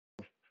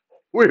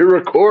We're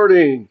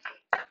recording.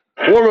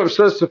 Warm-up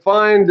says to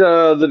find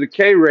the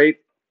decay rate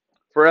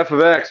for f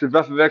of x if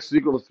f of x is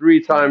equal to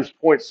 3 times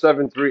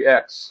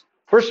 0.73x.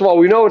 First of all,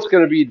 we know it's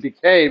going to be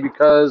decay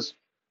because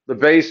the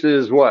base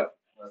is what?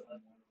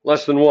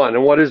 Less than 1.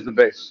 And what is the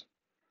base?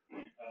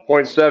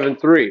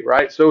 0.73,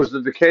 right? So is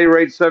the decay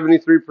rate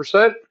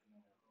 73%?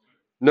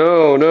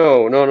 No.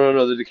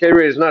 The decay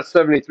rate is not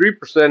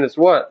 73%. It's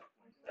what?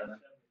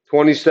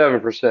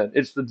 27%.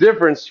 It's the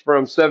difference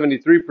from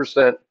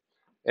 73%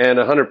 and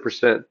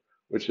 100%,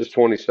 which is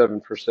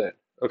 27%.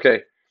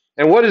 Okay.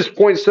 And what is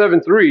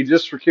 0.73,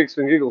 just for kicks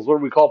and giggles? What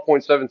do we call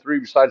 0.73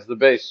 besides the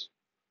base?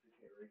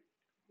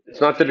 It's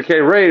not the decay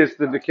rate, it's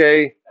the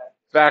decay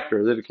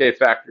factor. The decay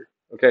factor.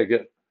 Okay,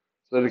 good.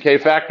 So the decay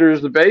factor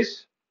is the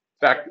base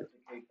factor.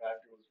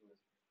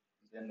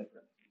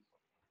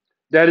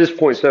 That is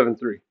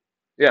 0.73.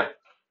 Yeah.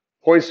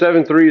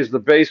 0.73 is the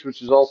base,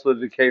 which is also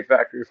the decay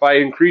factor. If I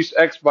increase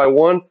x by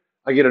 1,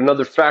 I get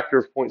another factor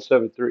of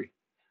 0.73.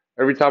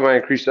 Every time I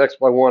increase x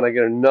by 1, I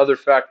get another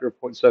factor of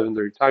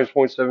 0.73 times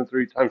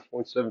 0.73 times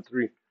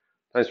 0.73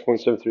 times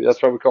 0.73. That's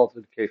why we call it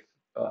the decay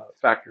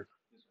factor.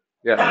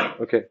 Yeah.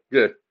 Okay.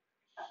 Good.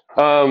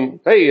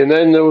 Hey, and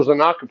then there was a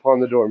knock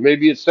upon the door.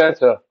 Maybe it's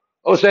Santa.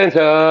 Oh,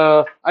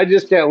 Santa, I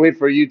just can't wait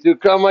for you to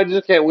come. I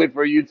just can't wait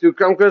for you to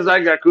come because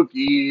I got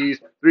cookies,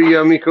 3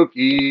 yummy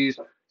cookies,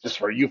 just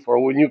for you for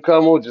when you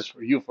come. Oh, just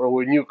for you for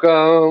when you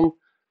come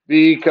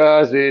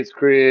because it's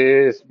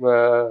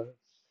Christmas.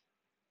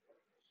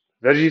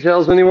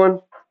 VeggieTales, anyone?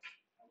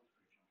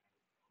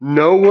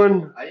 No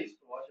one? I used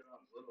to watch it when I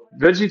was little.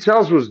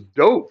 VeggieTales was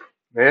dope,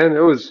 man.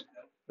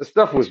 The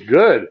stuff was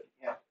good.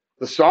 Yeah.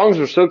 The songs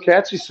were so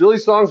catchy. Silly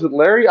Songs with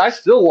Larry. I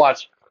still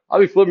watch. I'll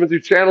be flipping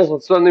through channels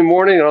on Sunday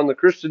morning, and on the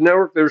Christian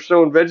Network they were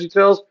showing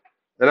VeggieTales,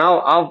 and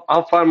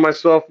I'll find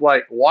myself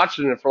like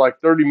watching it for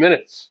like 30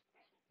 minutes.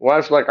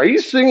 Wife's like, "Are you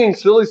singing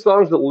Silly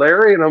Songs with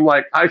Larry?" And I'm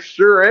like, "I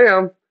sure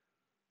am."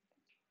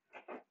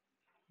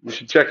 You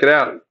should check it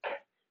out.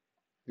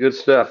 Good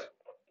stuff.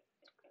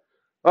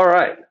 All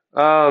right.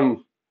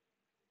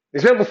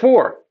 Example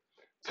 4.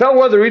 Tell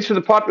whether each of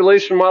the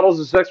population models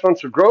is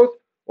exponential growth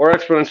or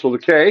exponential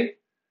decay,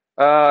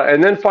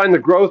 and then find the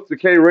growth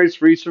decay rates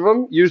for each of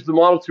them. Use the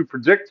model to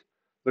predict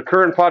the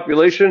current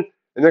population,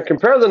 and then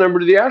compare the number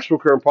to the actual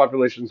current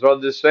populations. Are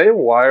they the same?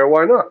 Why or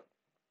why not?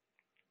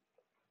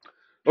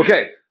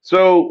 Okay,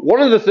 so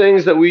one of the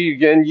things that we,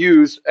 again,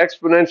 use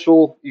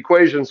exponential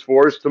equations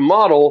for is to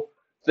model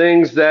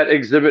things that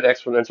exhibit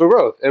exponential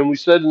growth. And we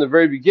said in the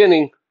very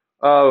beginning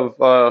of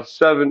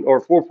 7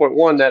 or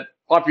 4.1 that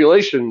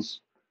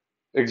populations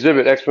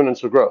exhibit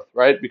exponential growth,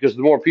 right? Because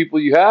the more people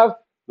you have,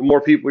 the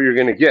more people you're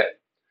going to get.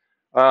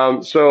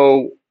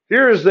 So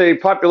here is a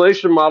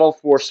population model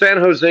for San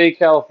Jose,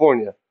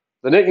 California.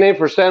 The nickname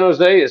for San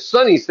Jose is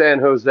Sunny San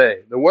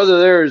Jose. The weather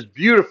there is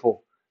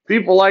beautiful.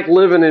 People like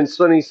living in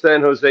sunny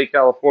San Jose,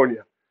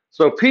 California.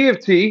 So P of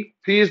T,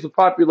 P is the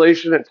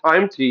population at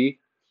time T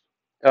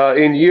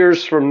in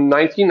years from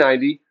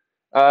 1990.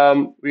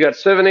 We got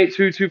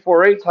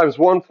 782,248 times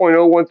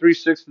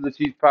 1.0136 to the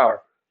Tth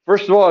power.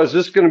 First of all, is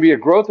this going to be a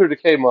growth or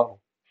decay model?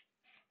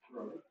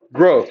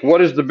 Growth. What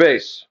is the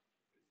base?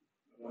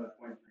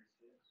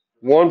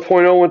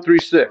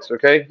 1.0136.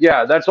 Okay.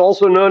 Yeah, that's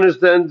also known as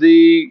then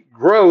the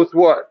growth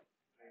what?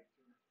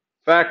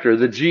 Factor.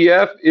 The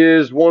GF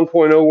is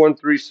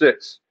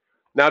 1.0136.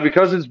 Now,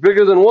 because it's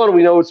bigger than 1,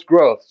 we know it's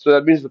growth. So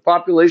that means the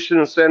population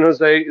of San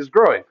Jose is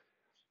growing.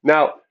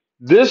 Now,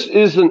 this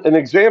is an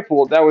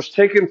example that was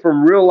taken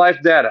from real life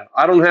data.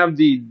 I don't have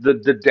the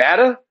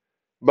data,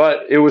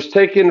 but it was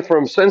taken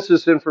from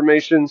census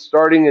information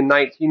starting in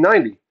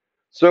 1990.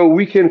 So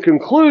we can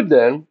conclude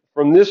then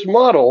from this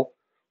model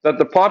that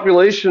the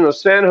population of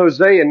San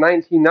Jose in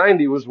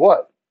 1990 was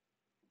what?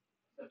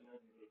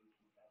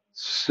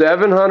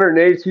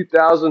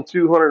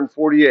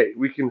 782,248.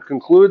 We can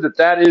conclude that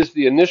that is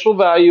the initial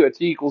value at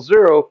t equals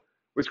 0,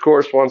 which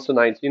corresponds to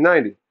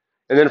 1990.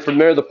 And then from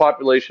there, the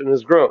population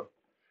has grown.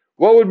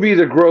 What would be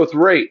the growth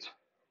rate?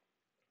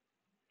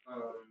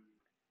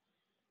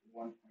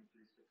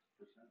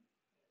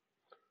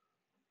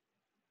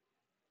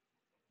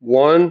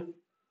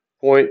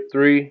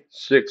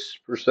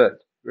 1.36%.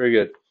 Very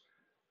good.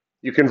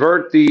 You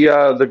convert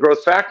the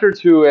growth factor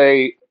to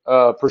a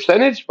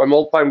percentage by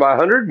multiplying by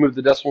 100. Move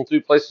the decimal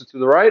 2 places to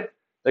the right.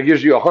 That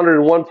gives you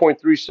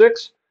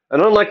 101.36.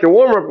 And unlike the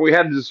warm-up, we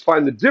had to just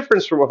find the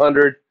difference from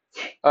 100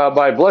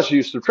 by, bless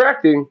you,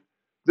 subtracting.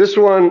 This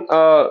one,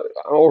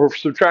 or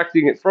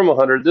subtracting it from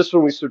 100. This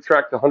one we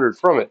subtract 100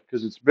 from it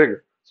because it's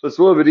bigger. So it's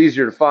a little bit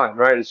easier to find,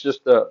 right? It's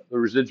just the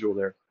residual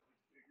there.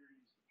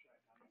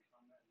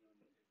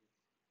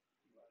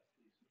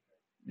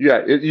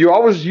 Yeah, you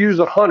always use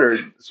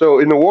 100. So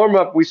in the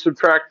warm-up, we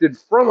subtracted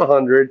from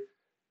 100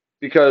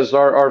 because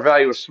our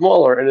value is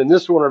smaller. And in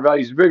this one, our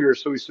value is bigger,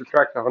 so we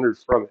subtract 100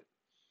 from it.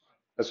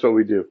 That's what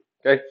we do,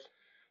 okay?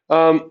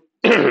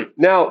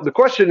 Now, the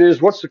question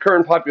is, what's the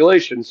current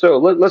population? So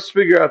let's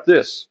figure out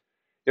this.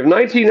 If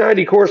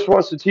 1990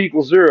 corresponds to t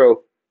equals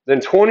 0,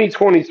 then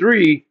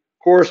 2023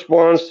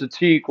 corresponds to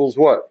t equals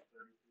what?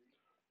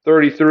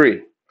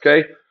 33.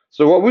 Okay,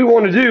 so what we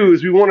want to do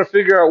is we want to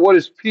figure out what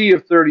is P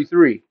of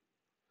 33.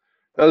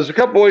 Now, there's a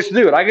couple ways to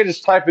do it. I can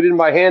just type it in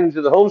by hand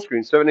into the home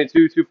screen,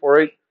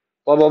 782.248,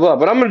 blah, blah, blah.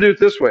 But I'm going to do it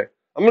this way.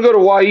 I'm going to go to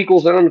y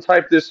equals, and I'm going to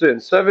type this in,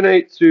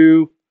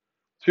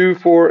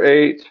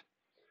 782.248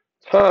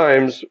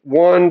 times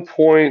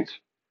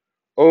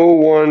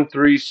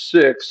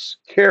 1.0136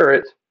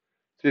 caret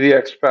to the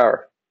x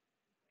power.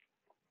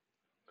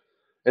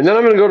 And then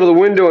I'm going to go to the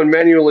window and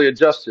manually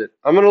adjust it.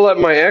 I'm going to let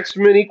my x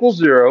min equal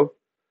 0.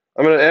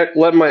 I'm going to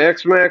let my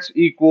x max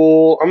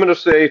equal, I'm going to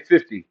say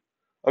 50.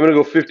 I'm going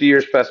to go 50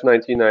 years past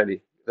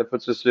 1990. That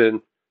puts us in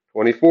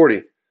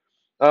 2040.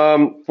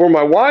 For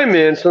my y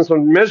min, since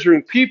I'm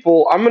measuring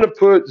people, I'm going to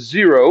put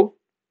 0.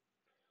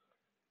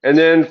 And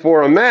then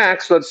for a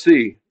max, let's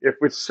see. If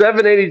it's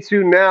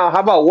 782 now, how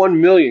about 1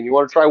 million? You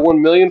want to try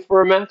 1 million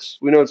for a max?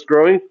 We know it's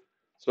growing.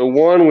 So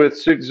 1 with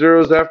 6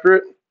 zeros after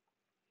it.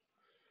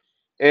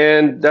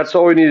 And that's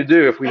all we need to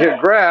do. If we hit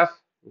graph,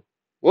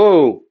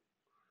 whoa.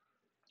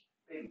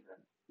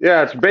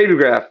 Yeah, it's a baby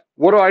graph.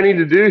 What do I need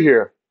to do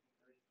here?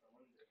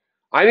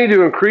 I need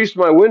to increase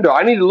my window.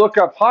 I need to look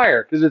up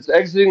higher because it's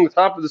exiting the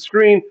top of the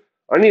screen.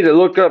 I need to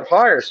look up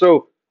higher.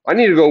 So I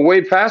need to go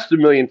way past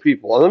 1 million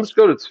people. Let's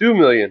go to 2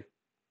 million.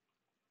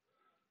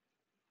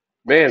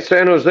 Man,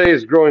 San Jose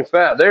is growing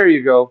fast. There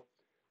you go.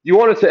 You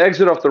want it to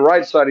exit off the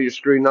right side of your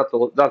screen, not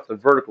the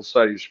vertical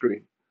side of your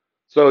screen.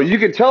 So you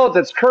can tell it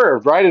that's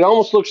curved, right? It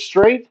almost looks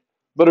straight,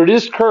 but it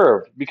is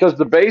curved because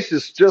the base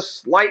is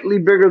just slightly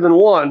bigger than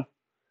 1.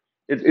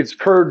 It's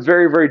curved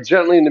very, very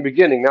gently in the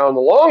beginning. Now, in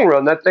the long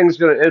run, that thing's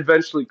going to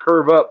eventually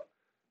curve up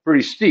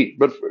pretty steep.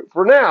 But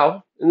for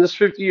now, in this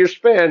 50-year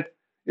span,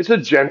 it's a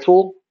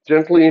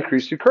gently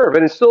increasing curve,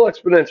 and it's still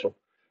exponential.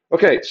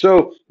 Okay,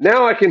 so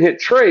now I can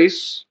hit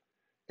trace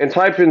and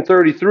type in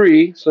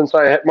 33, since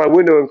my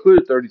window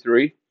included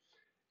 33,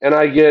 and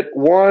I get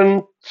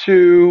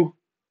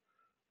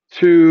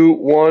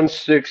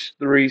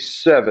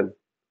 1221637.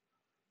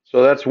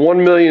 So that's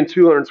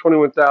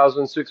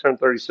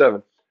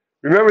 1,221,637.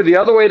 Remember, the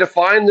other way to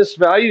find this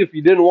value, if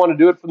you didn't want to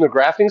do it from the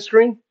graphing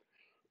screen,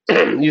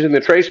 using the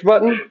trace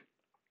button,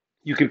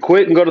 you could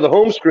quit and go to the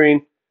home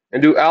screen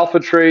and do alpha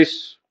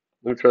trace.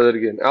 Let me try that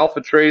again.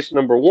 Alpha trace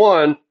number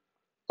 1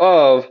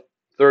 of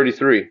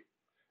 33.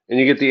 And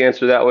you get the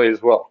answer that way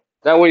as well.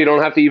 That way you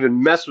don't have to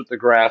even mess with the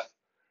graph.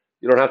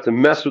 You don't have to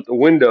mess with the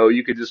window.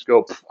 You could just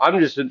go, I'm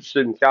just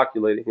interested in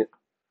calculating it.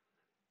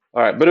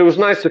 All right, but it was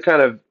nice to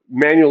kind of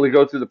manually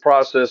go through the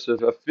process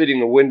of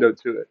fitting the window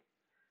to it.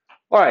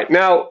 All right,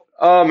 now,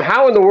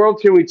 how in the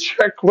world can we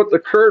check what the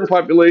current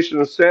population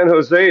of San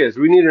Jose is?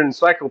 We need an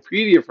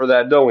encyclopedia for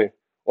that, don't we?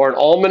 Or an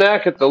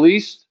almanac at the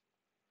least?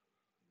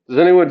 Did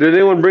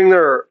anyone bring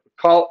their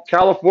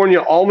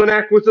California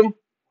almanac with them?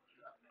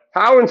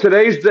 How in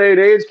today's day and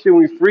age can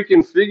we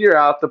freaking figure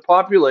out the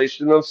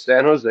population of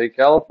San Jose,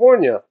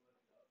 California?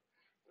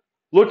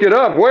 Look it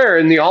up. Where?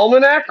 In the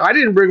almanac? I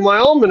didn't bring my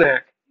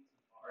almanac.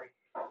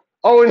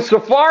 Oh, in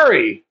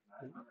Safari.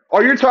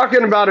 Oh, you're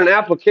talking about an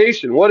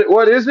application.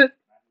 What is it?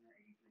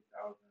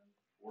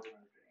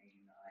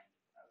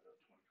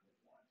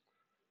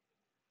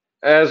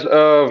 As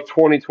of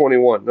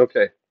 2021.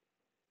 Okay.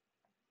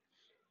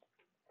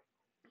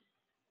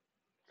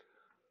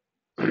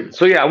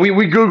 So yeah, we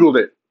Googled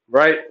it,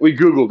 right? We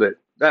Googled it.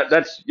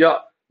 That's yeah.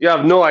 You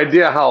have no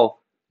idea how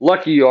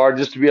lucky you are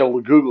just to be able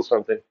to Google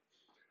something.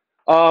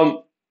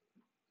 Did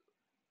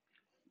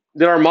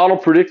our model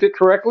predict it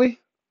correctly?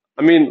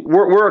 I mean,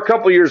 we're a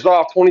couple years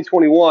off,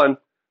 2021.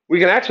 We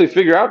can actually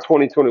figure out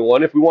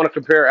 2021 if we want to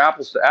compare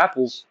apples to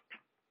apples.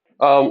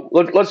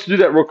 Let's do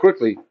that real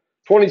quickly.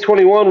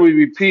 2021 would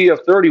be P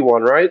of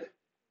 31, right?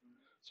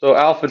 So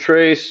alpha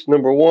trace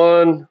number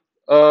 1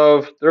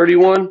 of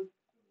 31.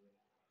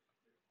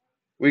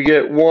 We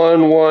get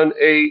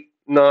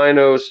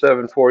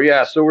 1189074.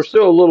 Yeah, so we're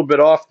still a little bit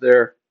off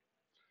there.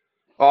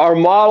 Our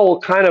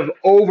model kind of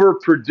over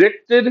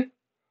predicted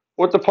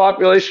what the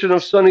population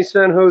of sunny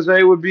San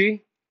Jose would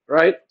be,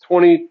 right?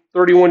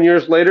 31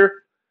 years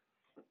later.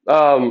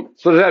 So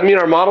does that mean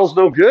our model's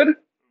no good?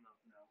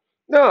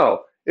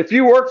 No. If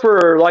you work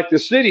for like the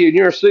city and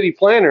you're a city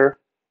planner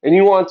and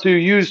you want to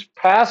use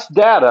past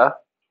data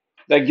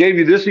that gave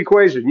you this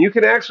equation, you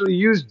can actually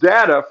use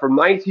data from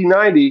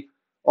 1990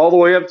 all the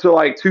way up to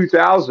like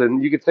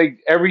 2000. You can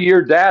take every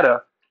year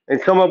data and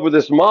come up with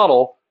this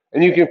model,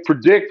 and you can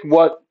predict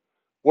how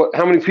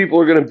many people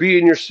are going to be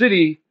in your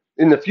city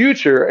in the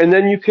future, and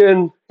then you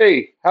can,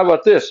 hey, how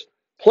about this?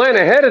 Plan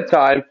ahead of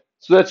time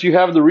so that you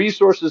have the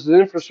resources and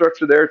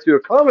infrastructure there to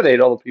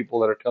accommodate all the people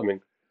that are coming.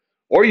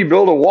 Or you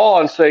build a wall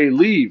and say,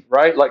 leave,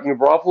 right? Like New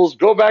Braunfels,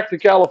 go back to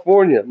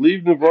California.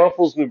 Leave New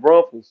Braunfels,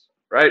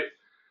 right?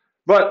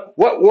 But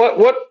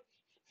what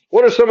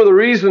are some of the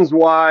reasons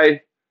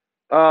why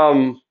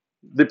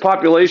the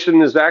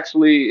population is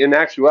actually, in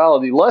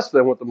actuality, less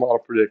than what the model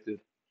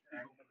predicted?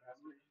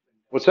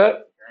 What's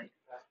that?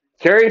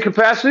 Carrying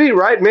capacity,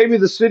 right? Maybe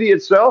the city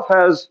itself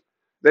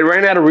they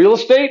ran out of real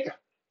estate,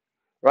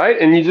 right?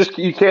 And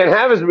you can't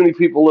have as many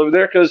people live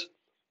there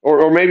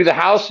or maybe the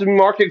housing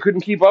market couldn't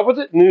keep up with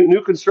it.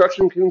 New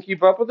construction couldn't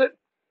keep up with it.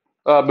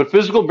 But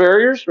physical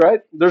barriers,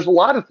 right? There's a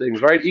lot of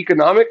things, right?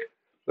 Economic.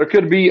 There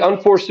could be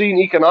unforeseen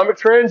economic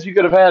trends. You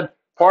could have had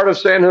part of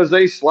San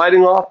Jose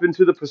sliding off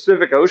into the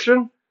Pacific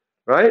Ocean,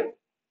 right?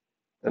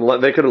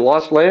 And they could have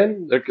lost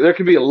land. There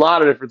could be a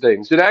lot of different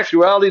things. In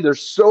actuality,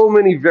 there's so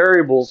many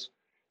variables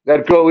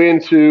that go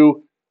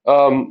into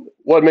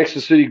what makes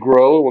the city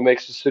grow and what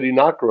makes the city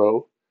not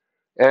grow.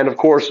 And of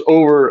course,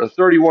 over a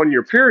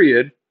 31-year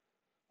period,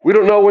 we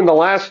don't know when the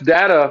last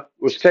data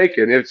was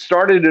taken. It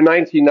started in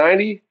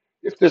 1990.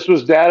 If this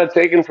was data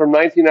taken from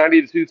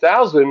 1990 to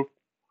 2000,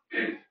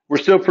 we're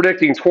still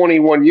predicting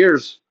 21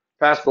 years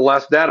past the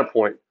last data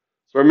point.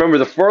 So remember,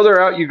 the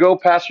further out you go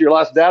past your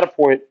last data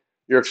point,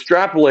 you're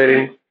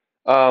extrapolating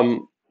a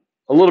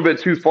little bit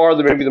too far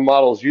that maybe the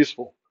model is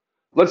useful.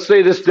 Let's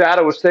say this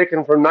data was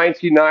taken from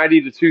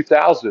 1990 to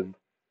 2000.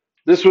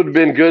 This would have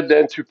been good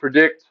then to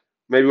predict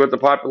maybe what the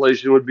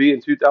population would be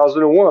in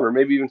 2001 or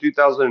maybe even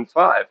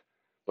 2005,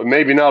 but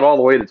maybe not all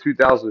the way to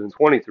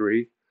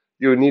 2023.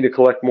 You would need to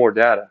collect more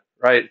data,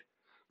 right?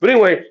 But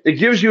anyway, it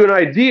gives you an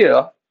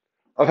idea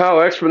of how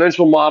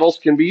exponential models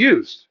can be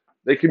used.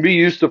 They can be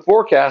used to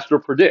forecast or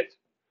predict,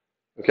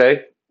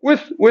 okay,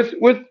 with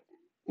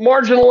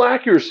marginal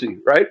accuracy,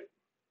 right?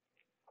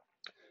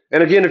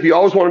 And again, if you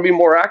always want to be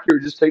more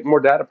accurate, just take more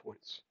data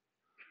points.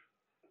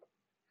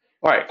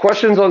 All right,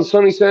 questions on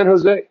sunny San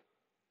Jose?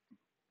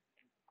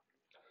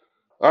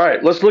 All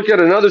right, let's look at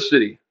another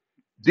city,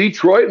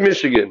 Detroit,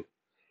 Michigan.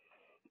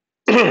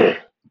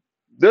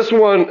 This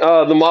one,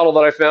 the model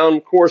that I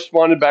found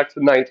corresponded back to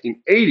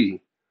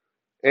 1980.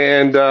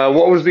 And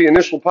what was the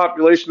initial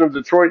population of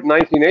Detroit in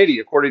 1980,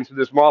 according to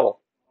this model?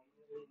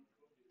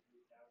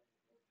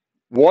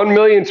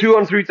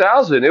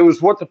 1,203,000. It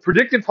was what the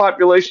predicted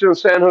population of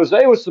San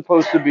Jose was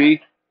supposed to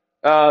be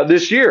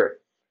this year.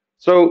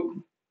 So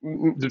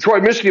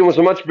Detroit, Michigan was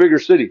a much bigger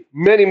city.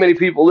 Many, many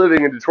people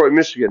living in Detroit,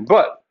 Michigan.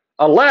 But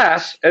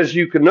alas, as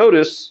you can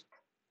notice,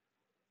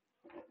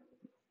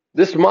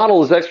 this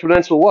model is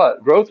exponential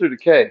what? Growth or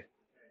decay?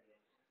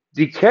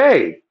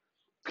 Decay.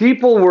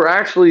 People were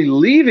actually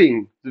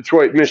leaving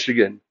Detroit,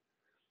 Michigan.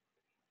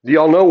 Do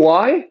y'all know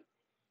why?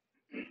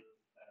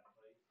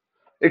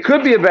 It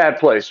could be a bad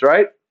place,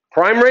 right?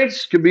 Crime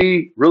rates could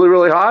be really,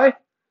 really high.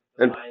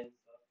 And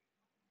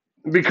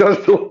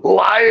because the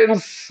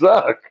Lions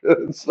suck.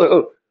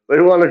 So they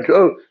want to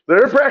go.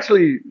 They're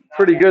actually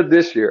pretty good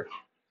this year.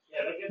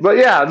 But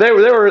yeah, they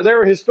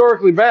were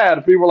historically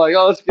bad. People were like,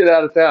 oh, let's get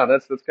out of town.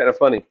 That's kind of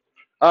funny.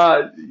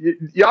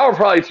 Y'all are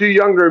probably too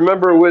young to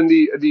remember when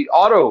the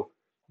auto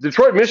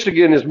Detroit,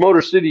 Michigan is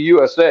Motor City,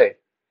 USA.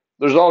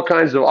 There's all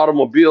kinds of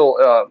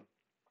automobile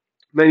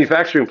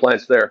manufacturing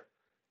plants there.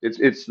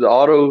 It's the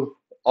auto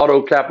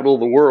capital of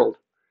the world.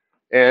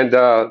 And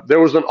there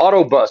was an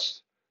auto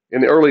bust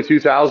in the early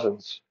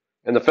 2000s,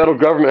 and the federal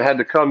government had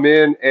to come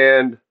in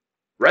and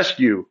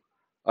rescue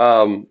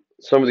some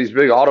of these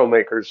big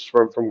automakers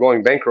from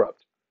going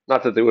bankrupt.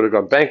 Not that they would have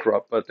gone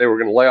bankrupt, but they were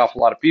going to lay off a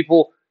lot of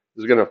people. It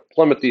was going to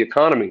plummet the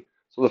economy.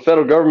 So the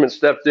federal government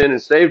stepped in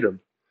and saved them.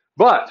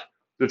 But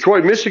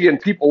Detroit, Michigan,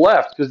 people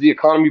left because the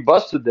economy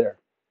busted there.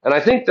 And I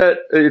think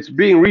that it's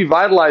being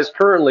revitalized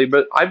currently,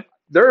 but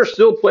there are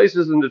still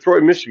places in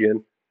Detroit,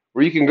 Michigan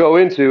where you can go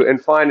into and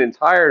find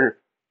entire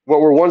what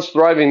were once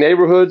thriving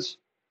neighborhoods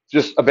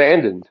just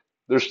abandoned.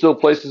 There's still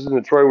places in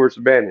Detroit where it's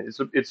abandoned.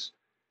 It's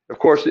of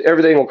course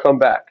everything will come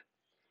back,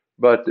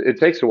 but it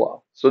takes a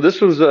while. So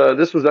this was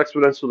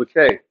exponential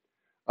decay.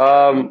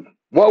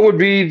 What would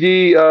be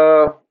the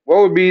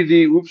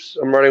oops,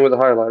 I'm running with a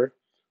highlighter.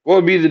 What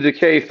would be the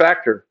decay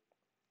factor?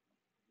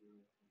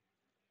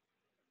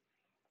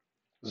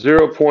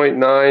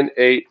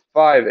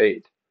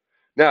 0.9858.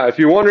 Now, if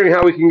you're wondering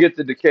how we can get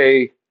the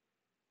decay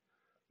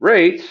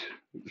rate,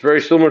 it's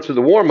very similar to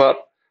the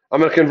warm-up. I'm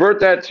going to convert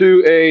that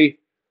to a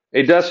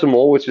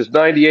decimal, which is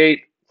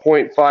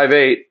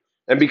 98.58.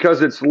 And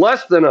because it's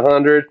less than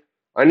 100,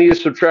 I need to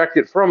subtract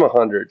it from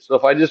 100. So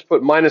if I just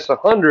put minus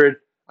 100,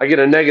 I get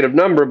a negative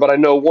number, but I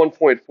know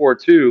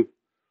 1.42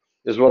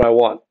 is what I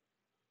want.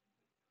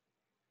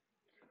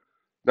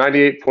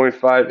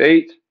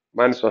 98.58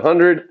 minus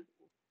 100,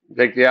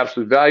 take the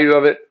absolute value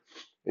of it,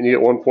 and you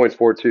get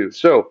 1.42.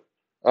 So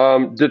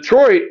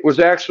Detroit was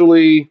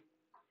actually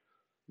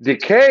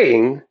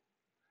decaying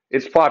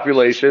its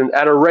population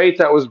at a rate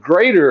that was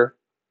greater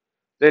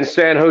than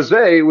San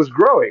Jose was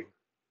growing.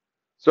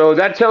 So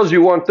that tells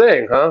you one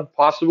thing, huh?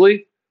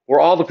 Possibly. Were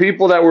all the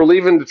people that were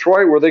leaving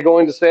Detroit, were they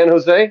going to San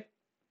Jose?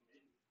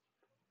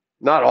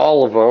 Not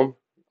all of them.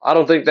 I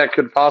don't think that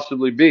could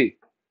possibly be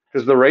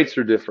because the rates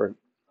are different.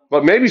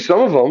 But maybe some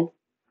of them,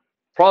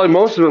 probably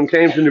most of them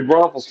came to New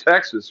Braunfels,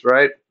 Texas,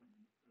 right?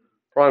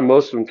 Probably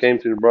most of them came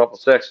to New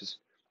Braunfels, Texas.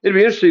 It'd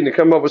be interesting to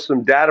come up with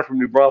some data from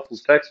New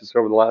Braunfels, Texas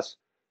over the last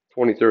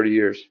 20, 30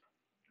 years.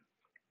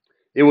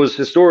 It was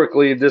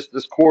historically, this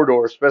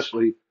corridor,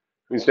 especially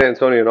between San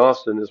Antonio and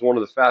Austin, is one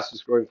of the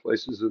fastest growing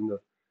places in the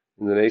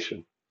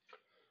nation.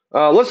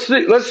 Let's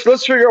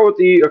figure out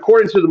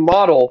according to the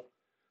model,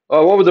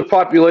 what would the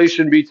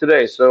population be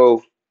today?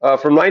 So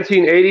from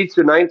 1980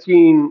 to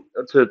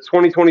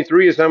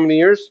 2023 is how many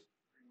years?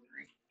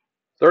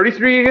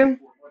 33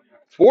 again?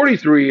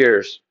 43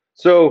 years.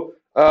 So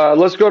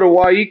let's go to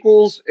y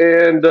equals,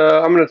 and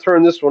I'm going to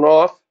turn this one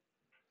off,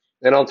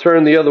 and I'll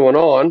turn the other one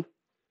on.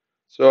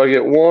 So I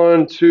get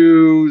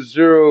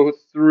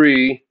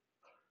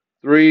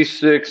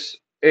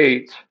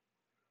 1,203,368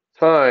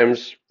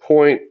 times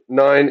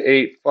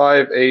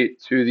 0.9858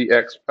 to the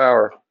x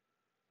power.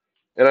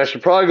 And I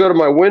should probably go to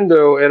my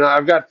window, and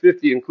I've got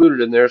 50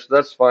 included in there, so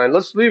that's fine.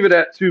 Let's leave it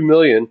at 2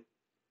 million.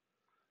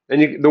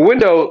 And the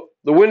window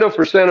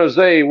for San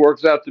Jose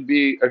works out to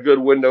be a good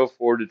window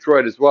for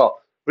Detroit as well.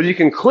 But you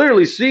can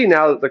clearly see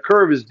now that the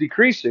curve is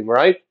decreasing,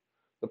 right?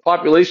 The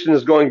population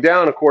is going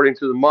down according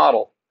to the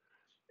model.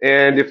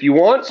 And if you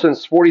want,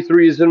 since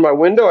 43 is in my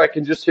window, I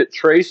can just hit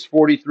trace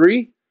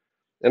 43,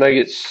 and I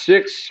get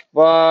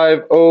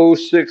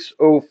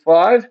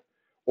 650605.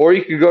 Or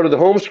you could go to the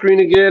home screen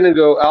again and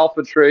go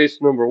alpha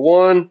trace number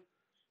 1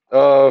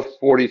 of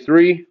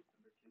 43.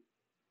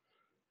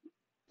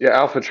 Yeah,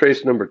 alpha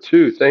trace number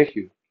 2. Thank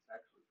you.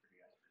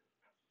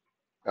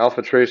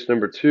 Alpha trace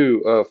number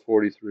 2 of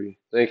 43.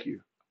 Thank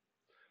you.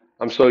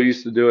 I'm so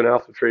used to doing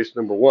alpha trace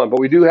number 1. But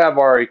we do have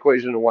our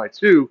equation in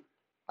Y2.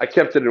 I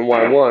kept it in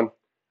Y1.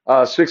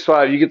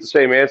 6.5, you get the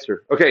same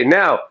answer. Okay,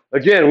 now,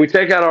 again, we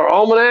take out our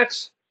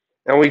almanacs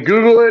and we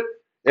Google it.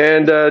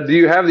 And do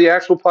you have the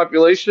actual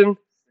population?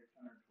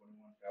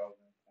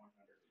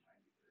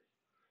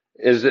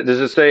 621,193. Does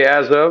it say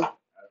as of?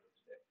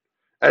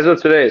 As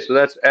of today. So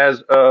that's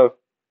as of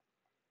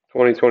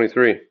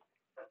 2023.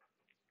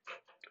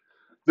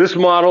 This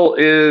model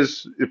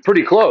is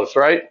pretty close,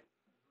 right?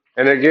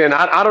 And again,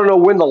 I don't know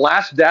when the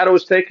last data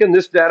was taken.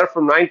 This data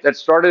that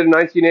started in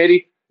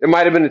 1980, it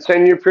might have been a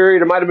 10-year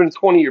period. It might have been a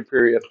 20-year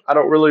period. I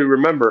don't really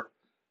remember.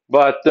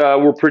 But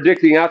we're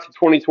predicting out to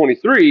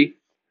 2023,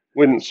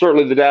 when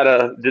certainly the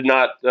data did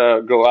not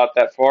go out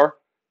that far.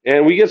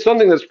 And we get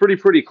something that's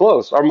pretty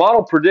close. Our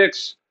model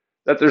predicts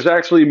that there's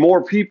actually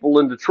more people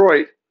in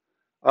Detroit,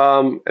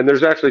 and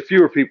there's actually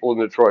fewer people in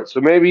Detroit.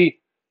 So maybe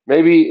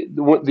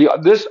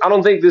this, I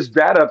don't think this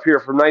data up here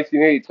from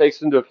 1980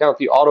 takes into account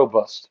the auto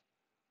bust.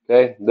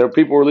 Okay, there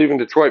people were leaving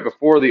Detroit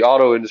before the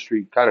auto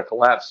industry kind of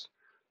collapsed.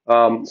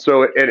 And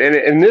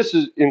this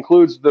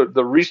includes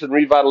the recent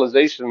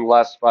revitalization in the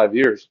last 5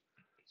 years.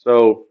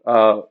 So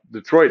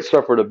Detroit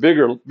suffered a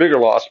bigger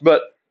loss,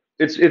 but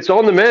it's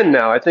on the mend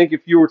now. I think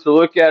if you were to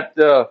look at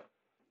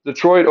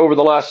Detroit over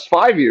the last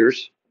 5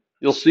 years,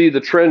 you'll see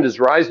the trend is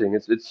rising.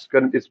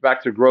 It's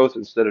back to growth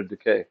instead of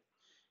decay.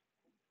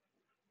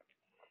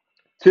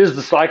 'Tis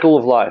the cycle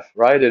of life,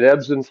 right? It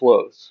ebbs and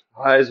flows,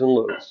 highs and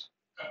lows.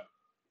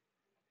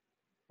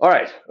 All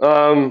right.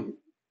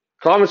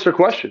 Comments or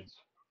questions?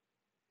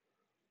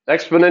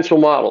 Exponential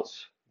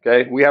models.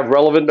 Okay, we have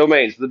relevant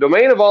domains. The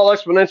domain of all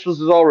exponentials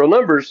is all real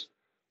numbers,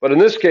 but in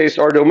this case,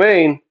 our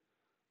domain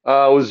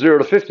was 0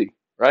 to 50,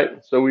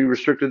 right? So we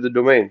restricted the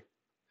domain,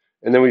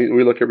 and then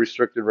we look at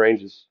restricted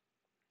ranges.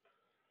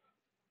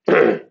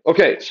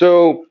 Okay,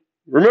 so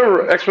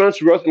remember,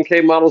 exponential growth and decay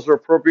models are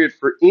appropriate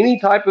for any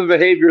type of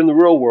behavior in the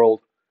real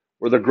world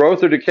where the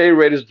growth or decay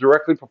rate is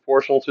directly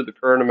proportional to the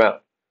current amount,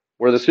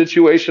 where the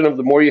situation of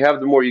the more you have,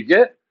 the more you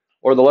get,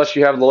 or the less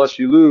you have, the less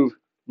you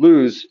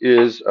lose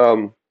is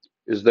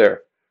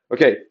there.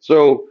 Okay,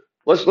 so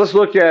let's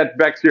look at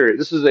bacteria.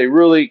 This is a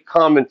really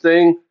common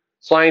thing.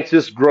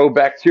 Scientists grow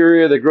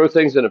bacteria. They grow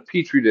things in a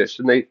petri dish,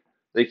 and they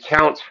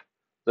count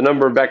the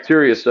number of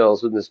bacteria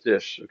cells in this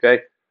dish.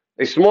 Okay,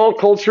 a small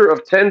culture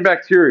of 10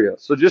 bacteria,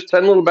 so just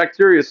 10 little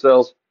bacteria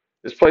cells,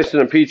 is placed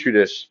in a petri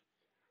dish.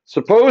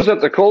 Suppose that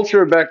the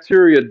culture of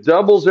bacteria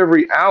doubles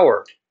every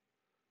hour.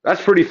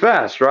 That's pretty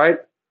fast, right?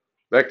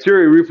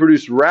 Bacteria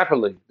reproduce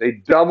rapidly. They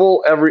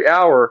double every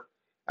hour.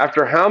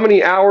 After how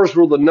many hours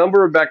will the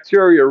number of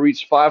bacteria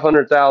reach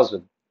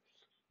 500,000?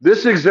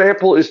 This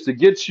example is to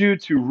get you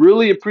to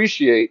really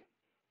appreciate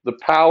the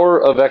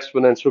power of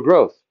exponential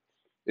growth.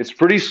 It's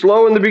pretty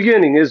slow in the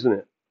beginning, isn't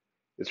it?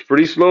 It's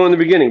pretty slow in the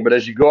beginning, but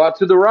as you go out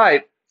to the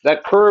right,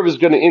 that curve is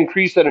going to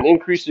increase at an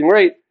increasing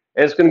rate,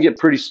 and it's going to get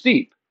pretty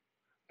steep.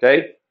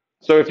 Okay?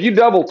 So if you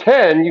double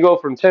 10, you go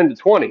from 10 to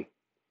 20.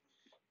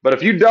 But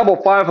if you double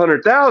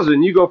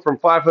 500,000, you go from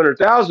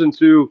 500,000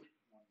 to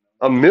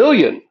 1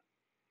 million.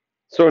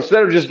 So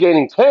instead of just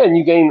gaining 10,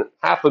 you gain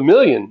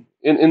 500,000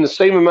 in the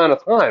same amount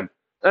of time.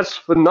 That's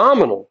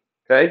phenomenal,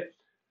 okay?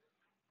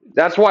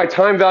 That's why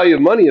time value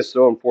of money is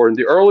so important.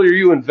 The earlier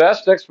you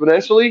invest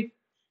exponentially,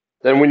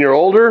 then when you're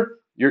older,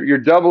 you're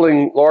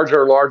doubling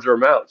larger and larger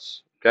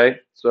amounts, okay?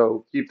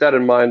 So keep that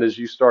in mind as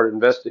you start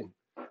investing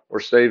or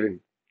saving.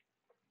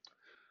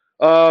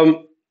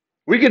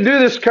 We can do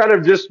this kind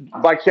of just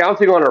by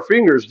counting on our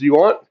fingers. Do you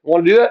want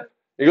to do that?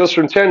 It goes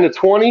from 10 to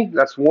 20.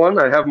 That's 1.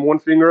 I have 1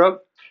 finger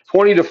up.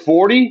 20 to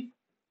 40.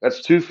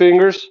 That's 2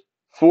 fingers.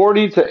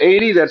 40 to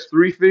 80. That's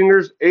 3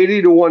 fingers.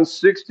 80 to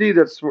 160.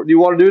 Do you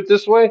want to do it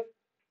this way?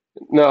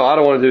 No, I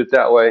don't want to do it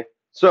that way.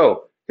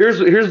 So here's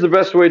the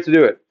best way to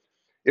do it.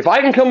 If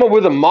I can come up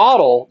with a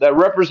model that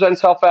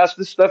represents how fast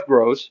this stuff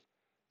grows,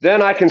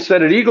 then I can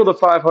set it equal to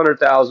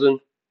 500,000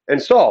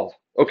 and solve.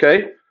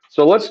 Okay?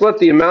 So let's let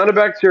the amount of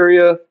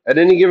bacteria at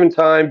any given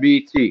time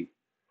be T.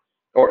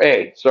 or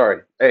A,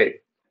 sorry, A,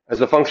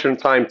 as a function of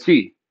time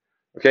t.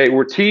 Okay,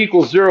 where t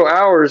equals 0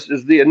 hours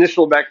is the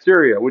initial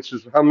bacteria, which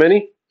is how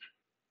many?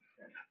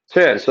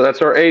 10. So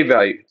that's our A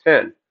value,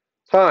 10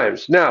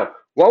 times. Now,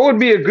 what would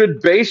be a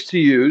good base to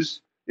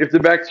use if the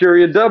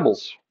bacteria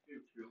doubles?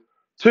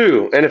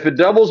 2. And if it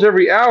doubles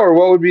every hour,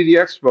 what would be the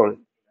exponent?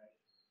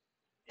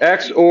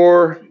 X,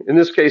 or in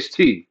this case,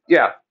 t.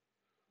 Yeah,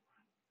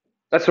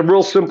 that's a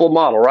real simple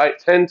model, right?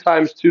 10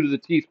 times 2 to the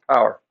tth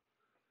power.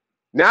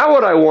 Now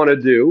what I want to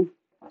do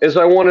is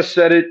I want to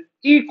set it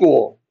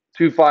equal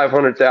to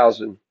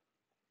 500,000.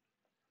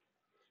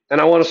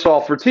 And I want to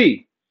solve for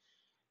t.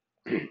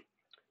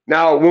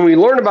 Now, when we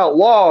learn about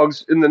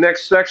logs in the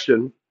next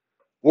section,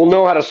 we'll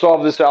know how to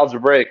solve this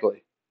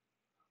algebraically.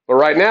 But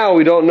right now,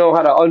 we don't know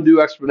how to undo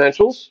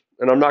exponentials,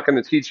 and I'm not going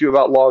to teach you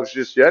about logs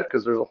just yet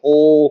because there's a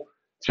whole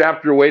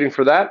chapter waiting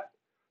for that.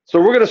 So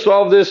we're going to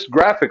solve this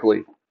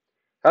graphically.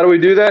 How do we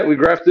do that? We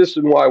graph this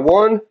in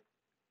y1,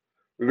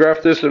 we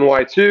graph this in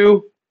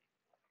y2,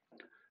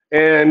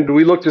 and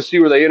we look to see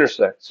where they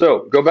intersect.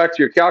 So go back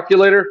to your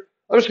calculator.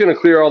 I'm just going to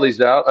clear all these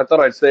out. I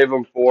thought I'd save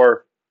them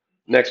for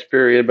next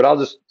period, but I'll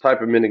just type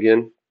them in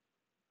again.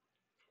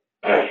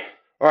 All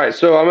right,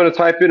 so I'm going to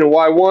type in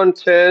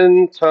y1,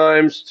 10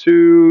 times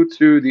 2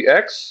 to the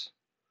x.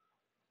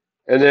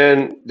 And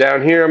then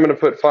down here, I'm going to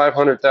put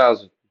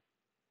 500,000.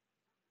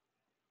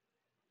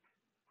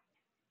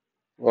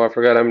 Oh, I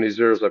forgot how many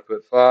zeros I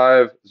put.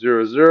 5,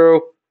 0,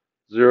 0,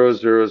 0,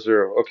 0,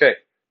 0. Okay,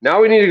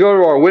 now we need to go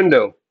to our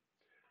window.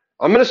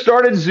 I'm going to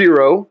start at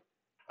 0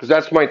 because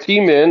that's my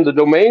t-min. The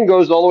domain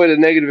goes all the way to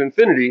negative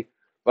infinity,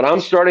 but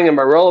I'm starting at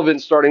my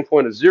relevant starting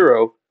point of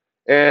 0.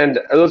 And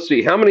let's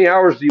see, how many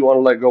hours do you want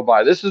to let go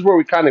by? This is where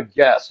we kind of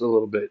guess a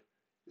little bit.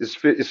 Is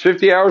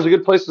 50 hours a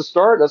good place to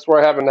start? That's where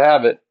I happen to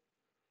have it.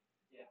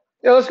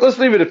 Yeah, let's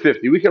leave it at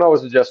 50. We can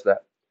always adjust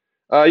that.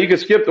 You can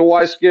skip the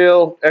y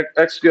scale,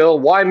 x scale,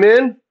 y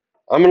min.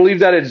 I'm going to leave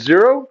that at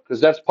 0 because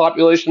that's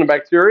population of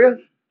bacteria.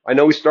 I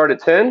know we start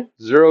at 10.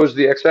 0 is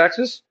the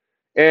x-axis.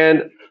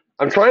 And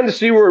I'm trying to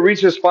see where it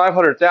reaches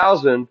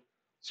 500,000.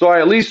 So I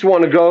at least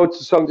want to go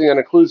to something that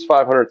includes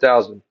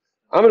 500,000.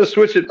 I'm going to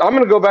switch it. I'm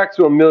going to go back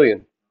to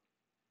 1,000,000.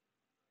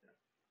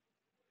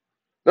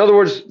 In other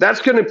words,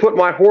 that's going to put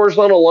my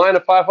horizontal line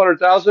of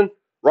 500,000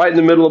 right in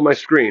the middle of my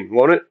screen,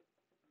 won't it?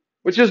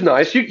 Which is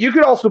nice. You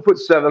could also put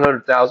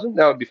 700,000.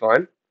 That would be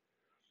fine.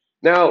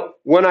 Now,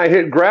 when I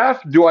hit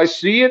graph, do I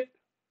see it?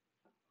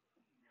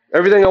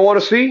 Everything I want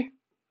to see?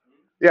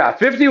 Yeah,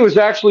 50 was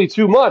actually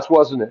too much,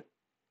 wasn't it?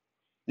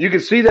 You can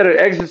see that it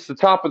exits the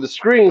top of the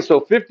screen, so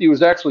 50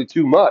 was actually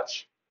too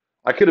much.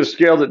 I could have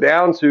scaled it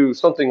down to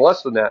something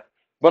less than that.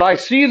 But I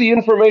see the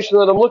information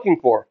that I'm looking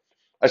for.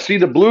 I see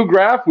the blue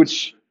graph,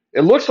 which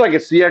it looks like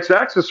it's the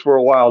x-axis for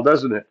a while,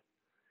 doesn't it?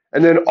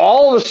 And then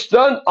all of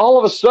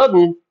a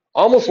sudden,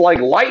 almost like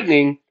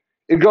lightning,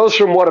 it goes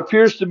from what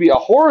appears to be a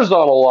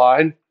horizontal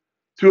line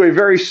to a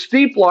very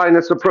steep line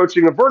that's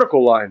approaching a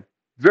vertical line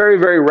very,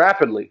 very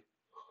rapidly.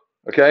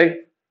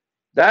 Okay?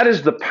 That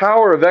is the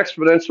power of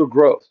exponential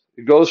growth.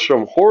 It goes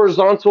from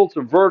horizontal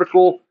to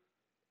vertical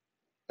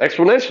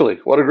exponentially.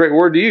 What a great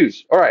word to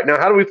use. All right, now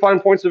how do we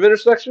find points of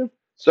intersection?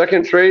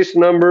 Second trace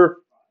number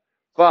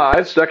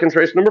 5, second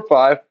trace number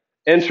 5,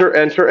 enter,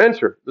 enter,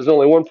 enter. There's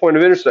only one point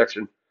of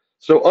intersection.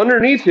 So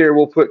underneath here,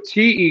 we'll put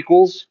t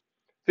equals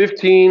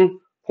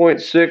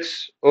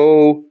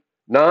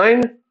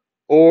 15.609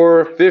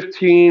 or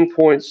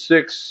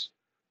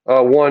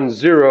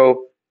 15.610,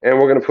 and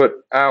we're going to put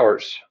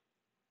hours.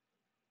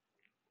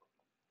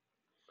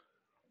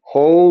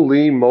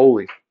 Holy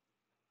moly.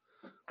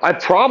 I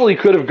probably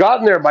could have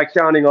gotten there by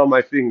counting on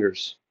my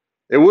fingers.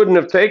 It wouldn't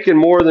have taken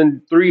more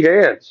than 3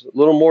 hands, a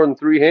little more than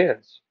 3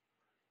 hands.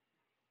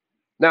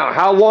 Now,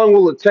 how long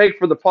will it take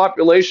for the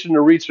population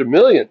to reach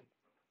 1,000,000?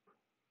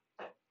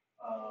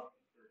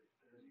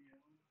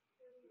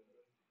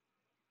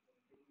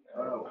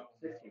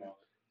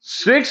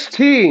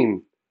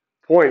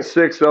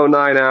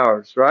 16.609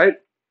 hours, right?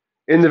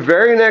 In the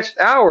very next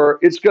hour,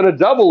 it's going to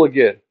double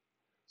again.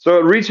 So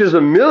it reaches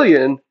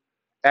 1,000,000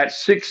 at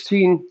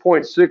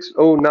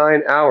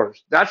 16.609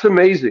 hours. That's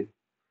amazing.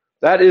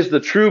 That is the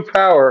true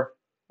power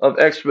of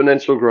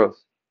exponential growth.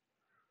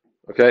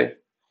 Okay?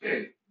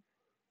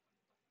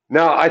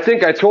 Now, I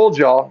think I told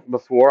y'all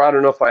before, I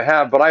don't know if I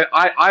have, but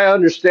I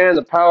understand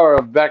the power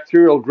of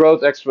bacterial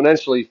growth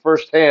exponentially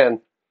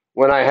firsthand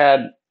when I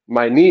had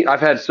my knee.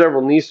 I've had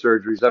several knee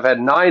surgeries. I've had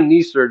 9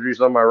 knee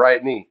surgeries on my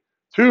right knee,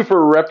 2 to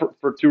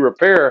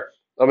repair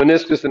a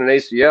meniscus and an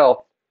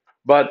ACL,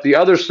 but the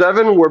other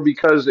 7 were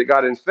because it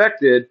got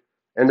infected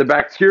and the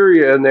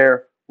bacteria in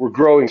there were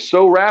growing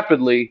so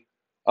rapidly.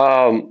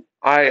 I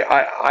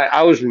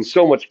was in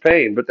so much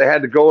pain, but they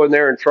had to go in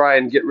there and try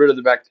and get rid of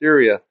the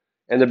bacteria,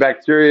 and the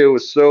bacteria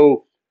was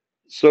so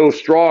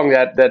strong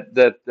that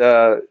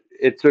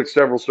it took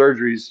several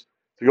surgeries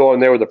to go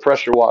in there with a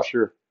pressure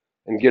washer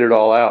and get it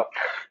all out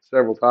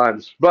several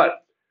times.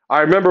 But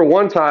I remember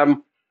one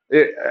time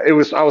I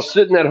was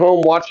sitting at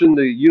home watching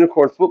the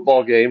Unicorn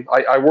football game.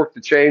 I worked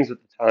the chains at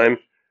the time,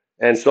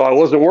 And so I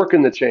wasn't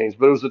working the chains,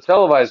 but it was a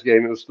televised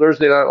game. It was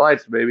Thursday Night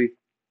Lights, baby.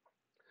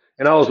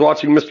 And I was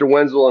watching Mr.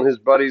 Wenzel and his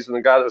buddies and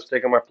the guy that was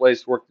taking my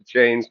place work the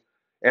chains.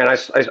 And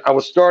I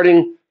was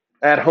starting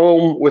at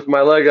home with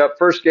my leg up.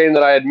 First game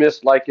that I had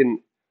missed like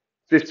in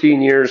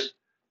 15 years.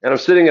 And I'm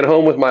sitting at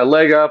home with my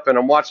leg up and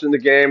I'm watching the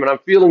game and I'm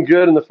feeling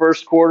good in the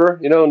first quarter,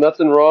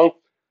 nothing wrong.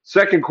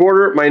 Second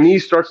quarter, my knee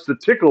starts to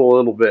tickle a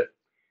little bit,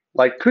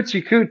 like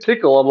coochie coo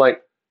tickle. I'm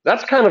like,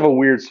 that's kind of a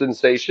weird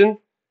sensation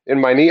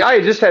in my knee. I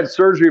had just had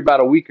surgery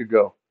about a week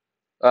ago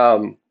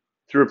to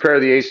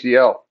repair the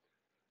ACL.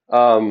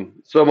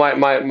 So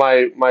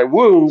my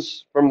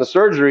wounds from the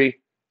surgery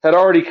had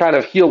already kind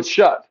of healed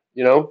shut.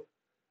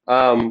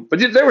 But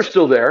they were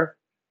still there.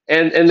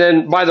 And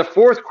then by the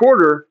fourth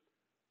quarter,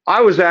 I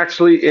was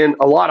actually in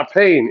a lot of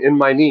pain in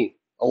my knee,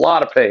 a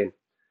lot of pain.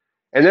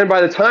 And then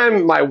by the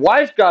time my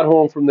wife got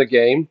home from the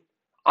game,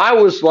 I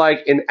was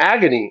like in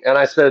agony. And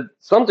I said,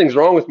 something's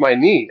wrong with my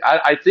knee.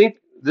 I think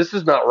this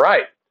is not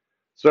right.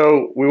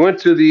 So we went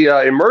to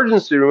the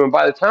emergency room. And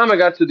by the time I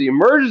got to the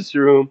emergency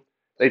room,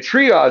 they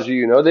triage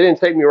you. They didn't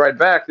take me right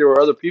back. There were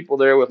other people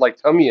there with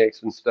like tummy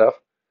aches and stuff.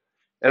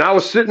 And I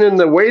was sitting in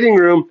the waiting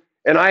room,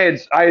 and I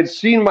had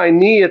seen my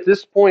knee at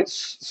this point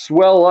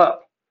swell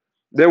up.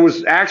 There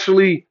was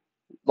actually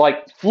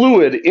like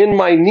fluid in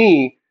my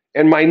knee,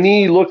 and my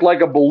knee looked like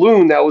a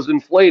balloon that was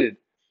inflated.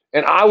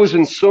 And I was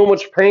in so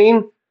much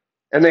pain,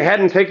 and they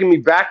hadn't taken me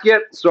back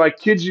yet. So I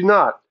kid you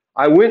not,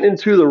 I went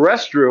into the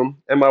restroom,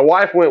 and my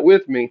wife went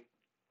with me.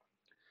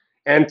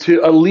 And to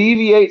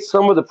alleviate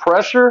some of the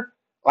pressure,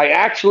 I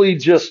actually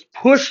just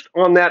pushed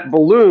on that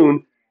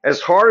balloon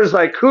as hard as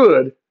I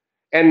could,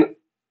 and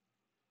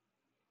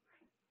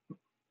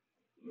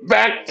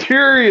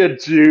bacteria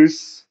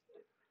juice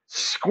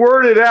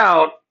squirted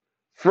out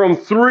from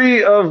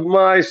 3 of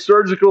my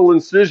surgical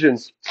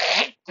incisions.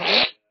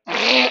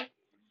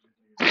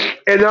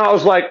 And I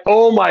was like,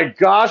 oh my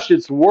gosh,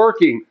 it's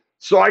working.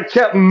 So I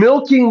kept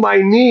milking my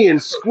knee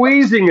and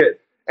squeezing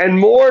it. And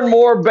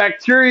more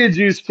bacteria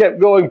juice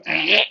kept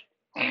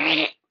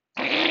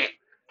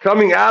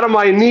coming out of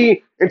my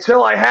knee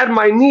until I had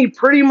my knee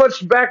pretty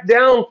much back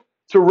down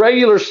to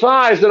regular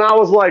size. And I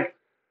was like,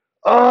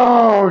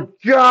 oh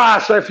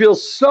gosh, I feel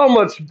so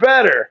much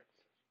better.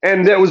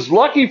 And it was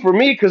lucky for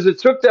me because it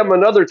took them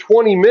another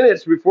 20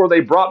 minutes before they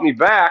brought me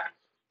back,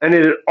 and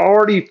it had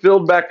already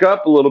filled back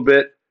up a little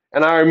bit.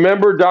 And I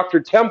remember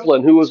Dr.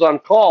 Templin, who was on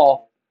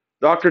call.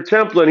 Dr.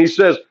 Templin, he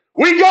says,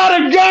 "We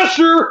got a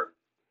gusher,"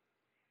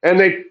 and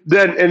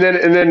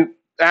then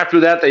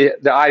after that,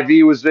 the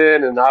IV was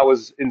in, and I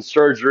was in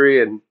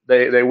surgery, and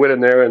they went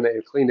in there and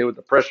they cleaned it with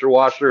the pressure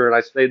washer, and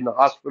I stayed in the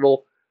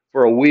hospital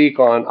for a week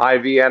on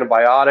IV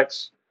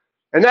antibiotics,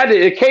 and that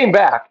it came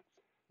back.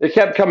 It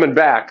kept coming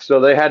back, so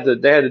they had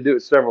to do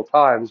it several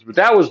times. But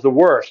that was the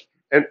worst.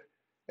 And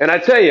I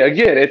tell you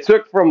again, it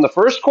took from the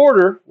first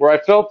quarter where I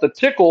felt the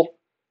tickle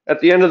at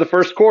the end of the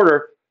first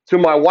quarter to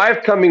my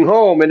wife coming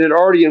home, and it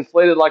already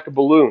inflated like a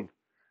balloon.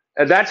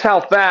 And that's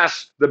how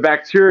fast the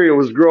bacteria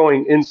was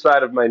growing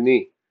inside of my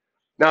knee.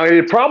 Now, it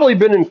had probably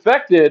been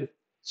infected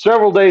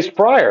several days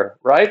prior,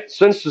 right,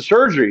 since the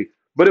surgery,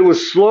 but it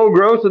was slow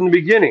growth in the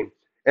beginning.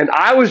 And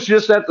I was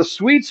just at the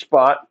sweet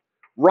spot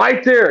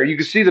right there. You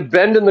can see the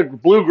bend in the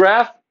blue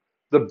graph.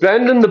 The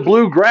bend in the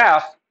blue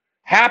graph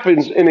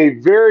happens in a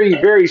very,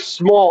 very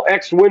small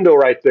X window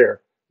right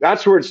there.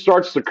 That's where it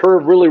starts to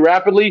curve really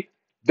rapidly.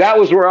 That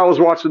was where I was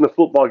watching the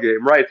football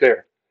game, right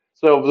there.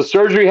 So the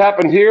surgery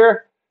happened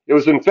here. It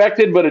was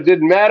infected, but it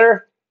didn't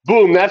matter.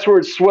 Boom, that's where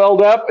it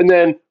swelled up. And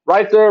then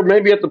right there,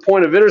 maybe at the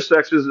point of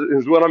intersection,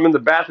 is when I'm in the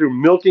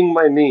bathroom milking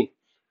my knee.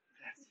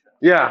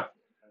 Yeah.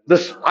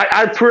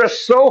 I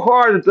pressed so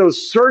hard that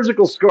those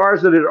surgical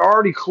scars that had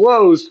already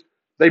closed,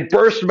 they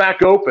burst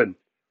back open.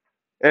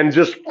 And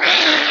just,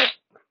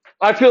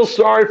 I feel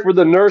sorry for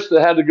the nurse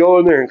that had to go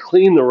in there and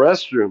clean the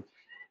restroom.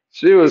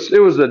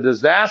 It was a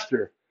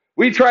disaster.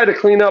 We try to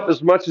clean up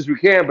as much as we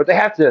can, but they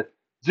have to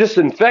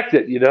disinfect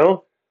it, You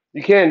don't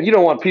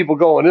want people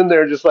going in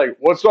there just like,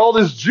 what's all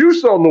this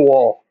juice on the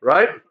wall,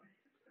 right?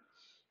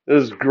 It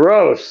was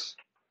gross.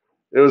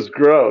 It was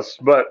gross.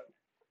 But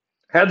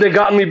had they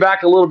gotten me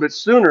back a little bit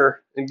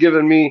sooner and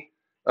given me,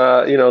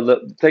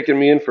 taking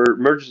me in for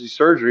emergency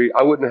surgery,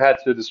 I wouldn't have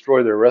had to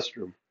destroy their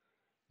restroom.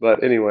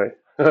 But anyway,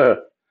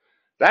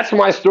 that's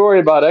my story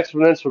about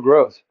exponential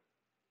growth.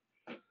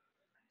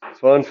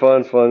 Fun,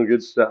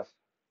 good stuff.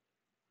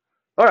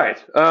 All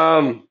right.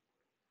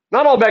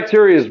 Not all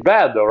bacteria is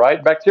bad, though,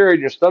 right? Bacteria in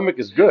your stomach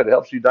is good. It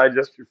helps you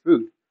digest your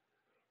food.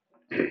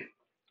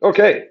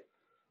 Okay.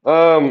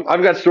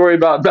 I've got a story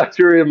about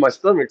bacteria in my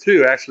stomach,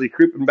 too, actually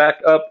creeping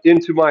back up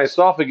into my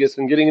esophagus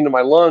and getting into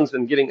my lungs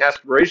and getting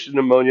aspiration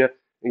pneumonia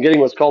and getting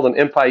what's called an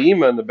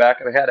empyema in the back,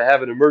 and I had to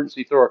have an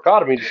emergency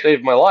thoracotomy to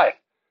save my life.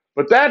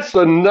 But that's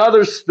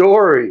another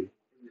story.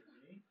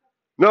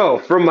 No,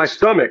 from my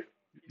stomach.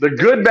 The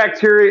good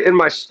bacteria in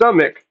my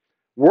stomach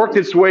worked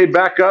its way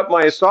back up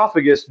my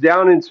esophagus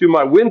down into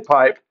my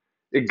windpipe.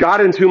 It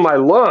got into my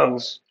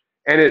lungs,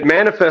 and it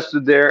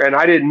manifested there, and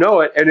I didn't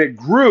know it, and it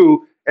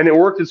grew and it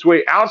worked its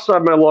way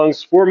outside my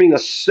lungs, forming a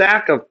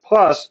sac of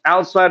pus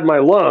outside my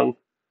lung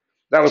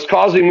that was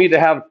causing me to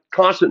have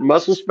constant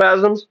muscle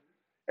spasms.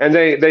 And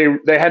they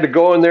had to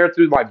go in there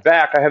through my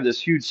back. I have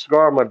this huge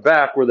scar on my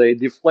back where they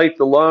deflate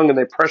the lung and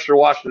they pressure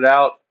wash it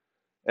out.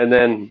 And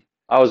then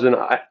I was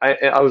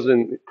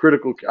in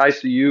critical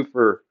ICU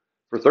for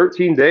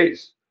 13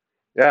 days.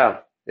 Yeah,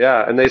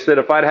 yeah. And they said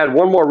if I'd had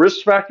one more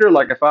risk factor,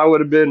 like if I would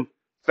have been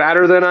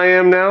fatter than I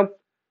am now,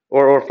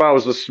 or if I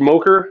was a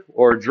smoker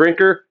or a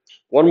drinker,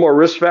 one more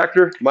risk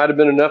factor might have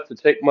been enough to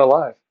take my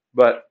life.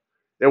 But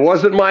it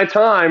wasn't my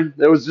time.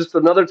 It was just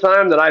another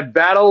time that I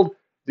battled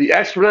the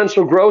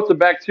exponential growth of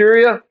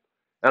bacteria,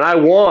 and I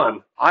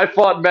won. I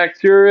fought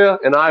bacteria,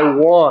 and I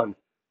won.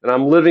 And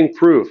I'm living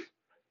proof.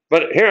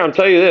 But here, I'll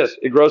tell you this,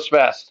 it grows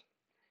fast.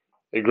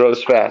 It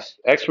grows fast.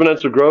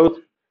 Exponential growth,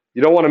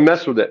 you don't want to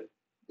mess with it.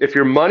 If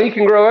your money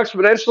can grow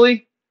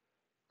exponentially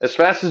as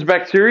fast as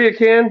bacteria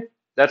can,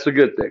 that's a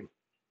good thing.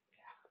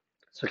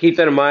 So keep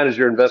that in mind as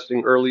you're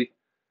investing early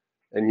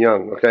and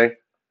young, okay?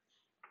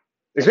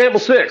 Example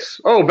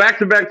 6. Oh, back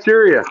to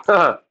bacteria.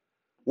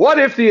 What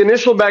if the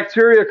initial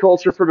bacteria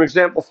culture from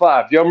example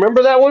 5? Do y'all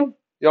remember that one?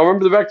 Y'all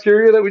remember the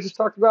bacteria that we just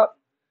talked about?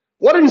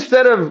 What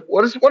instead of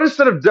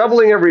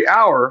doubling every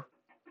hour,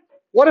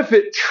 what if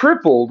it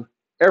tripled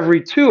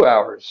every 2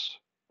 hours?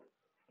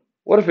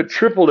 What if it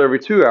tripled every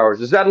 2 hours?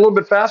 Is that a little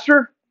bit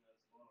faster?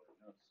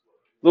 A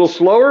little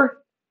slower?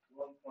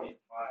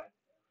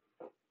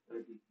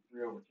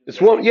 It's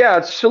a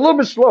little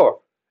bit slower.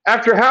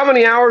 After how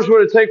many hours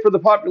would it take for the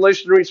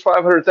population to reach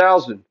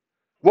 500,000?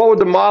 What would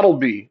the model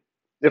be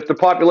if the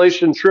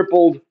population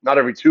tripled not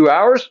every 2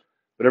 hours,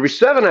 but every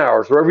 7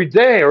 hours, or every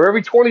day, or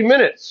every 20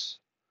 minutes?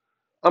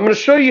 I'm going to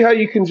show you how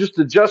you can just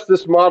adjust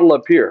this model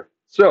up here.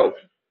 So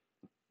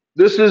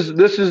let's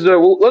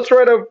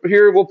write up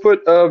here. We'll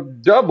put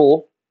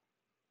double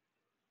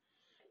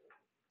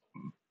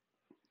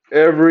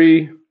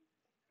every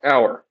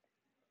hour,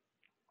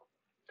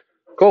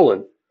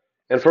 colon.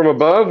 And from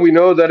above, we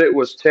know that it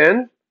was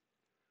 10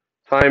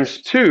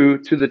 times 2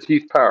 to the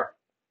teeth power.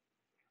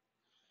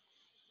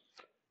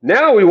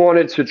 Now we want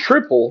it to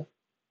triple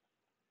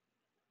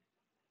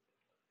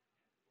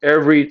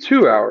every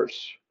 2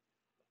 hours.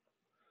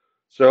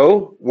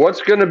 So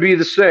what's going to be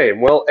the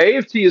same? Well, A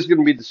of t is going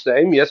to be the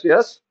same. Yes,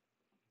 yes.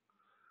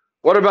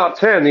 What about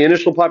 10, the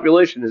initial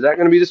population? Is that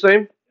going to be the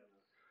same?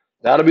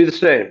 That'll be the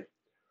same.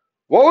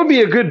 What would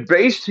be a good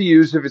base to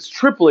use if it's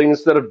tripling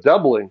instead of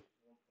doubling?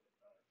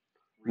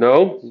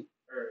 No,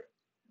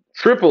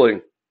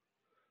 tripling.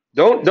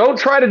 Don't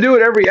try to do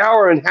it every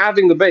hour and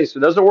halving the base. It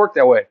doesn't work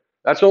that way.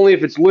 That's only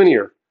if it's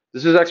linear.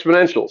 This is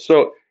exponential.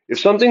 So if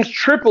something's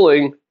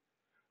tripling,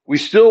 we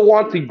still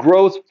want the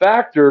growth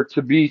factor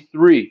to be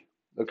 3,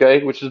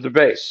 okay, which is the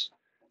base.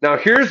 Now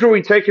here's where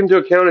we take into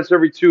account it's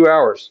every 2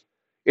 hours.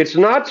 It's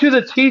not to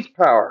the teeth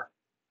power.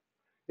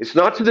 It's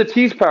not to the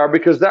teeth power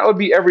because that would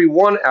be every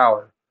 1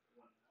 hour.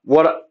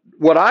 What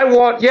I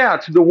want, yeah,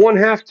 to the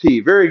 1/2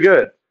 t. Very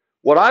good.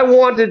 What I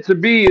want it to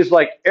be is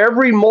like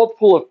every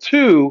multiple of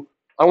 2,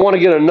 I want to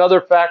get another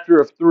factor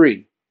of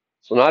 3.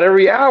 So not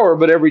every hour,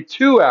 but every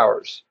 2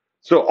 hours.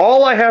 So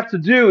all I have to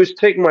do is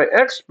take my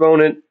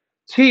exponent,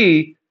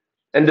 t,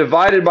 and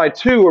divide it by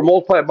 2 or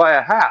multiply it by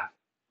 1/2.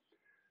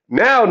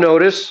 Now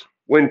notice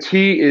when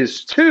t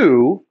is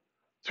 2,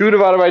 2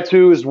 divided by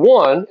 2 is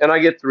 1, and I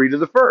get 3 to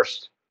the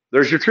first.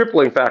 There's your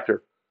tripling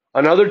factor.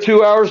 Another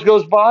 2 hours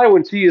goes by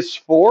when t is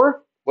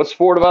 4. What's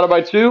 4 divided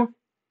by 2?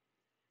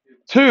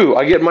 2.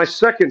 I get my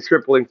second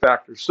tripling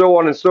factor, so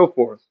on and so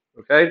forth.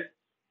 Okay?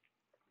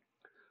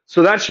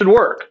 So that should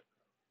work.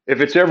 If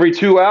it's every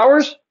 2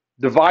 hours,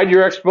 divide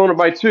your exponent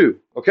by 2.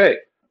 Okay.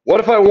 What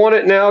if I want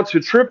it now to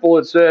triple?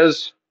 It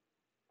says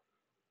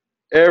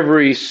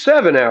every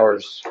 7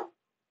 hours.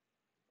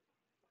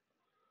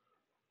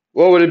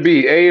 What would it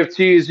be? A of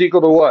t is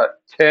equal to what?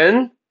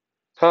 10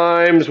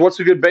 times, what's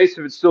a good base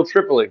if it's still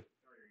tripling?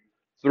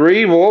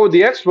 3. Well, what would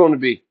the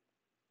exponent be?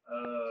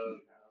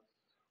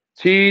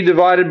 T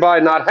divided by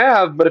not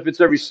half, but if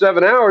it's every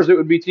 7 hours, it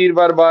would be t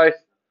divided by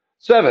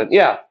 7.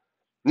 Yeah.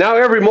 Now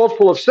every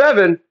multiple of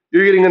 7,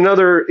 you're getting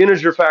another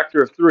integer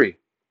factor of 3.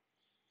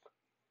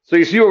 So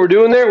you see what we're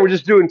doing there? We're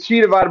just doing t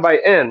divided by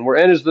n, where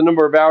n is the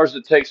number of hours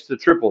it takes to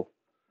triple.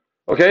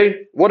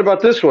 Okay? What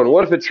about this one?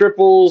 What if it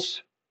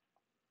triples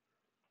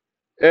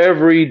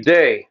every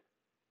day?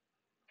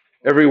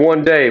 Every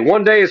 1 day.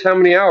 1 day is how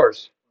many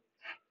hours?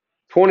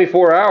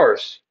 24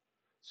 hours.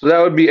 So that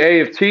would be a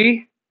of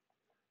t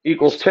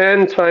equals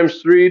 10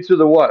 times 3 to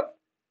the what?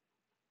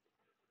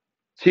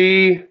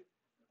 T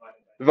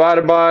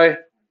divided by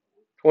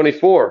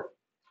 24.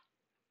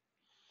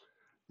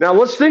 Now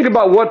let's think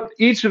about what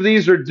each of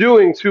these are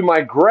doing to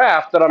my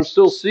graph that I'm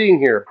still seeing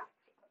here.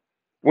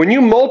 When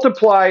you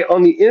multiply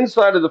on the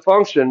inside of the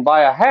function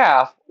by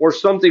 1/2 or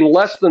something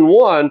less than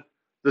 1,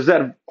 does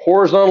that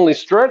horizontally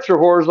stretch or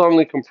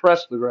horizontally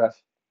compress the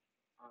graph?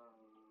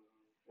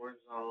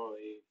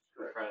 Horizontally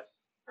compressed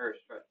or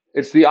stretched.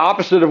 It's the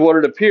opposite of what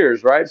it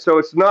appears, right? So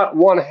it's not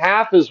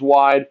 1/2 as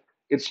wide,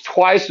 it's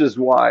twice as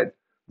wide.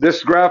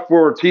 this graph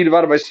for t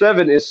divided by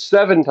 7 is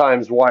 7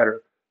 times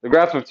wider. The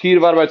graph of t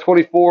divided by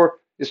 24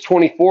 is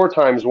 24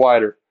 times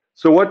wider.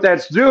 So what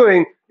that's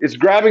doing is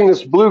grabbing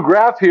this blue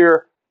graph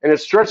here and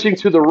it's stretching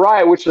to the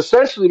right, which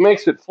essentially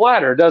makes it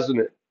flatter, doesn't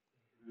it?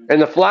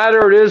 And the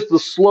flatter it is, the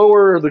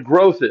slower the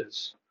growth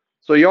is.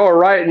 So y'all are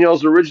right in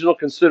y'all's original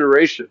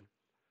consideration,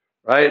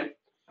 right?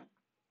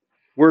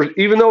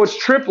 Even though it's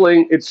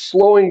tripling, it's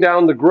slowing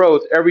down the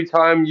growth every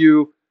time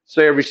you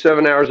say every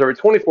 7 hours, every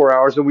 24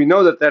 hours. And we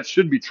know that that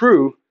should be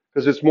true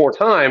because it's more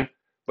time,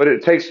 but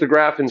it takes the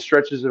graph and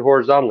stretches it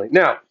horizontally.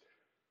 Now,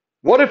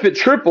 what if it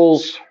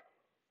triples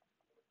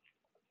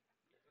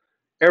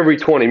every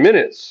 20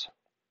 minutes?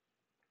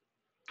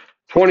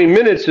 20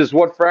 minutes is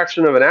what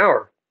fraction of an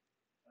hour?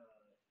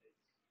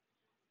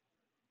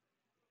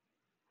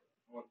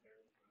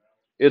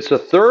 It's a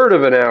third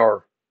of an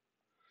hour.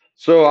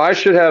 So I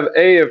should have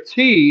A of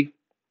t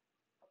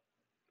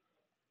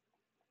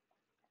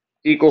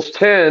equals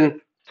 10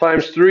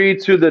 times 3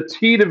 to the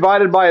t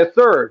divided by a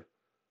third.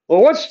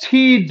 Well, what's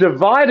t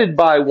divided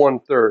by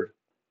 1/3?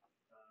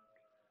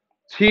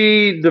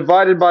 T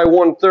divided by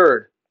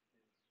 1/3.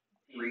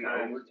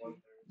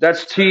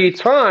 That's t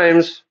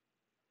times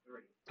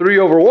 3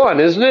 over 1,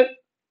 isn't it?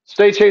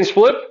 State change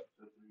flip?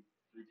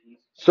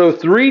 So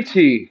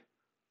 3t.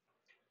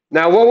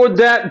 Now, what would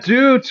that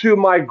do to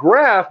my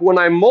graph when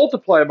I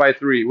multiply by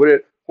 3? Would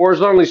it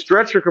horizontally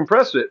stretch or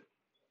compress it?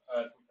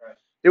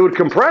 It would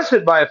compress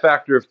it by a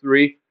factor of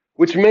 3,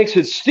 which makes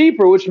it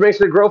steeper, which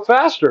makes it grow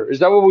faster. Is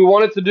that what we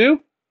want it to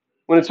do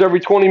when it's every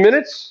 20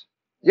 minutes?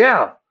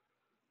 Yeah.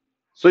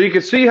 So you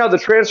can see how the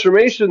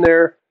transformation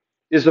there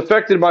is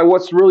affected by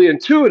what's really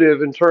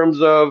intuitive in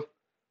terms of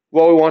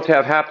what we want to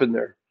have happen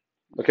there.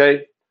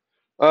 Okay.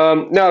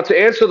 Now, to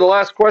answer the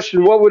last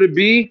question, what would it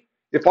be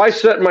if I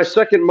set my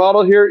second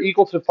model here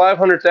equal to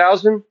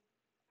 500,000?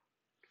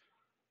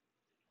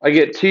 I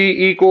get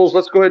t equals,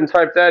 let's go ahead and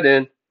type that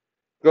in.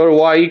 Go to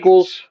y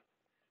equals.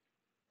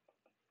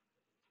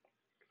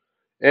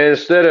 And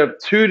instead of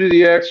 2 to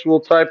the x,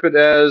 we'll type it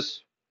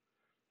as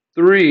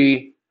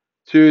 3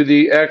 to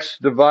the x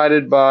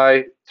divided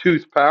by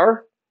 2th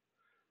power.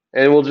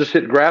 And we'll just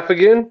hit graph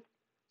again.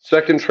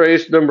 Second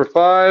trace, number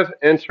 5,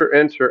 enter,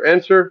 enter,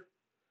 enter.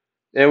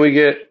 And we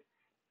get,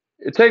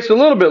 it takes a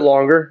little bit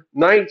longer,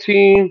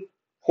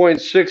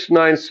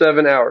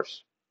 19.697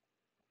 hours.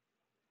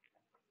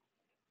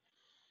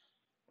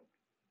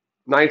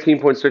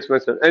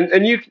 19.697.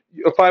 And you,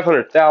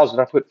 500,000,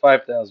 I put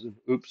 5,000.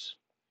 Oops.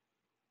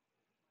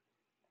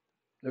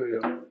 There we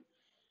go.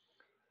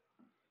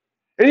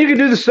 And you can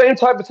do the same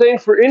type of thing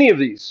for any of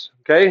these,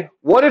 okay?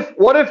 What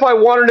if I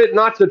wanted it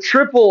not to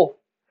triple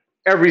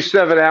every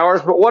 7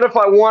 hours, but what if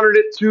I wanted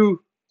it to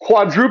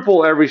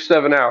quadruple every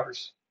 7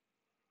 hours?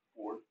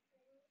 4.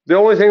 The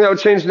only thing that would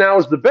change now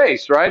is the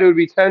base, right? It would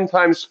be 10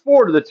 times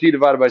 4 to the t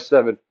divided by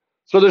 7.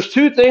 So there's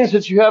two things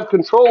that you have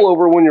control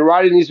over when you're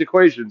writing these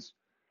equations.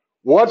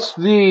 What's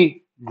the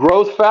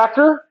growth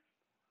factor?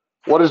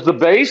 What is the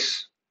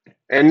base?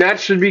 And that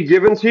should be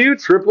given to you,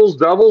 triples,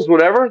 doubles,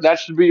 whatever. That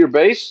should be your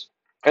base.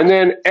 And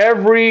then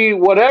every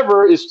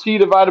whatever is t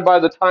divided by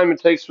the time it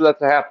takes for that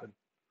to happen.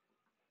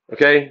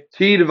 Okay?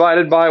 T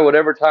divided by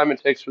whatever time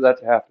it takes for that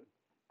to happen.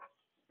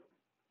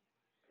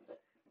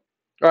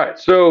 All right,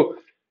 so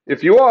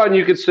if you want,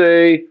 you could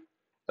say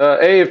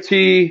A of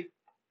t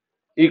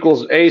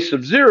equals A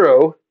sub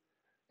 0,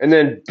 and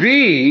then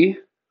B,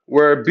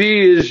 where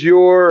B is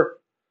your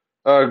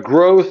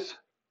growth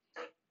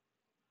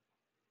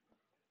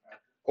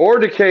or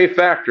decay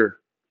factor,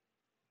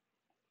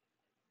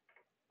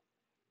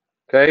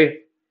 okay,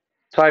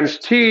 times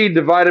t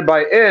divided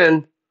by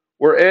n,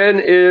 where n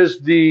is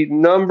the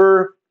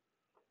number,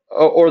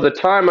 or the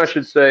time, I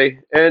should say,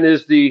 n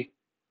is the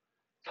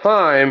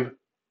time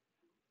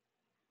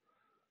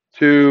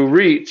to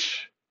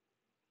reach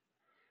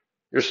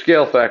your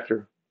scale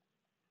factor.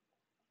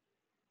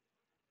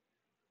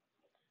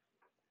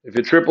 If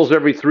it triples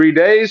every 3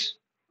 days,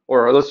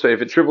 or let's say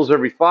if it triples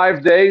every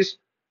 5 days,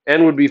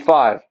 n would be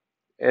 5,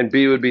 and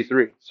b would be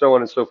 3, so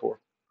on and so forth.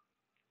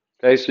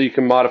 Okay, so you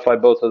can modify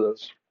both of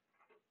those.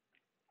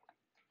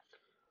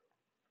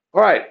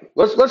 All right,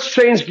 let's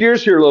change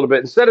gears here a little bit.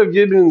 Instead of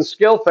giving the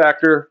scale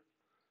factor,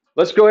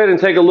 let's go ahead and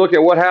take a look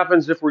at what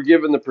happens if we're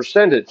given the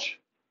percentage.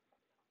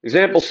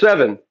 Example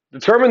 7.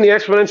 Determine the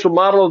exponential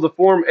model of the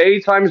form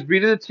a times b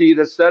to the t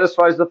that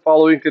satisfies the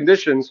following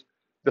conditions.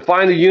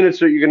 Define the units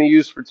that you're going to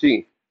use for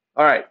t.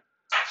 All right,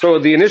 so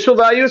the initial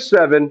value is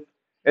 7,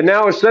 and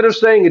now instead of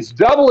saying it's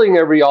doubling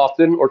every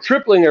often or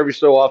tripling every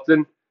so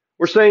often,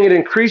 we're saying it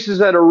increases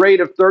at a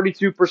rate of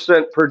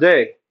 32% per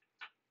day.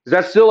 Is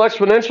that still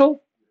exponential?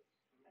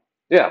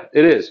 Yeah,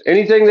 it is.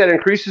 Anything that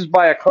increases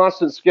by a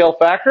constant scale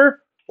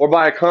factor or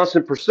by a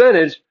constant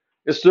percentage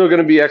is still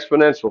going to be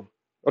exponential.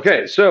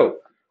 Okay, so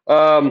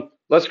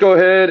let's go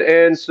ahead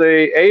and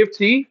say A of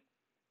t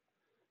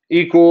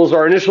equals,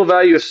 our initial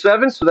value is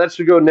 7, so that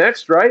should go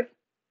next, right?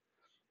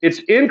 It's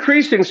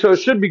increasing, so it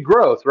should be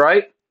growth,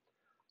 right?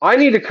 I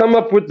need to come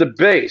up with the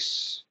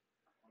base.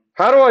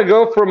 How do I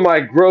go from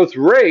my growth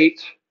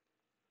rate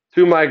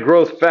to my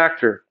growth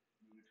factor?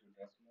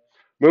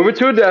 Move it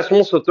to a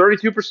decimal, so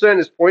 32%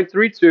 is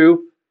 0.32,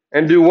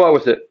 and do what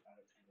with it?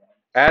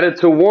 Add it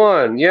to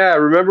 1. Yeah,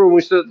 remember when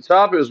we said at the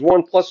top, it was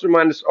 1 plus or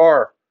minus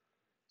r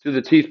to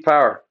the tth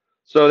power.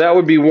 So that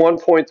would be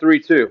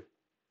 1.32.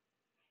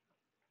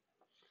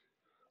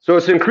 So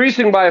it's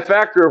increasing by a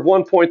factor of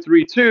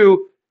 1.32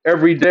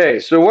 every day.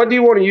 So what do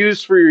you want to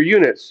use for your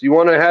units? You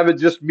want to have it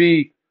just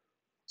be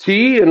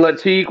t and let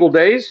t equal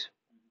days?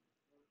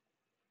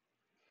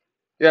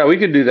 Yeah, we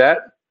could do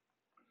that.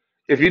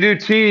 If you do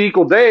t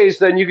equal days,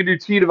 then you could do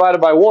t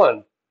divided by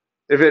 1.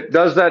 If it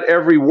does that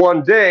every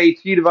 1 day,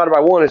 t divided by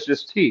 1 is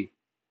just t.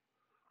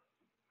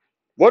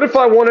 What if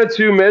I wanted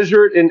to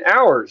measure it in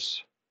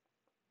hours?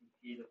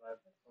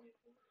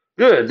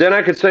 Good. Then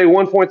I could say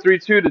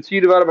 1.32 to t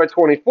divided by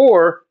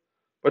 24,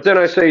 but then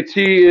I say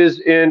t is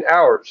in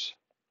hours.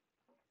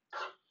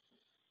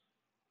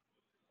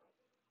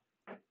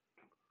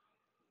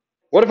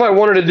 What if I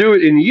wanted to do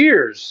it in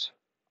years?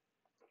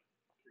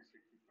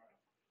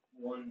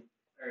 1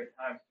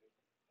 times.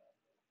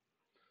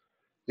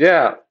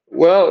 Yeah.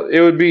 Well, it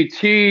would be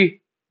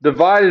t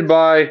divided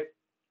by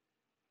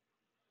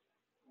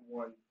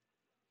 1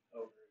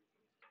 over.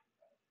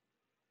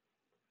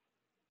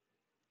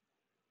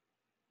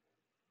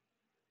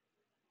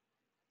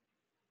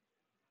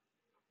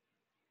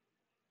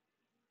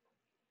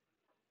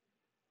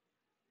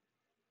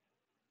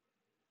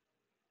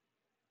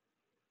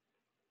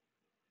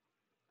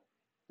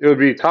 it would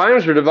be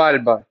times or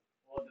divided by?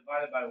 Well,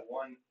 divided by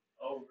 1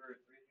 over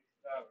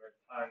 365 or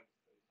times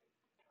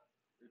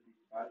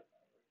 365.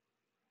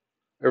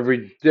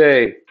 Every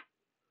day.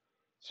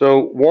 So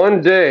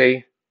 1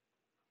 day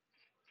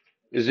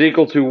is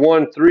equal to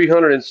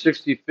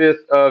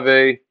 1/365th of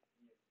a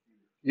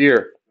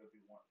year.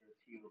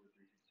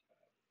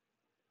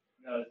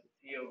 No, it's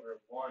t over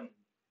 1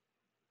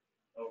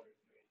 over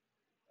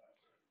 365.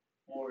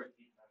 Or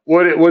t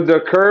times. Would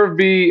the curve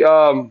be?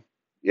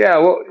 Yeah.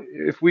 Well,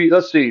 if we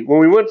let's see. When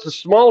we went to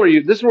smaller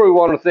units, this is where we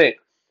want to think.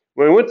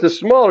 When we went to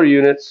smaller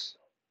units,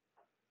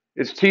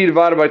 it's t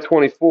divided by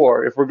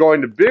 24. If we're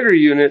going to bigger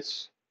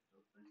units,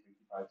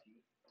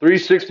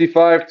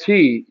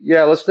 365t.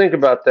 Yeah, let's think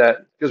about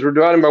that because we're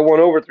dividing by 1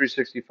 over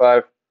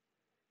 365.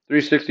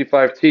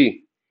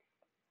 365t.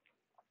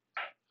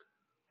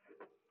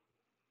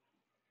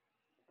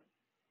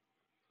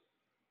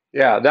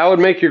 Yeah, that would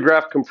make your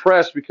graph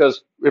compressed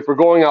because if we're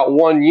going out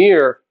 1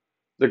 year,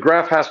 the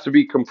graph has to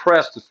be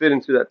compressed to fit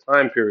into that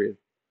time period.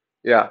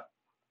 Yeah.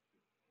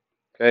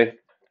 Okay.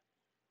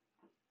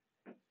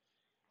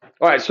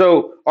 All right,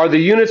 so are the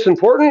units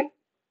important?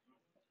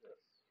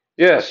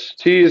 Yes,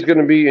 t is going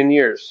to be in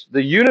years.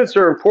 The units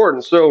are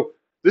important. So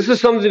this is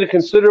something to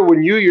consider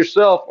when you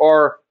yourself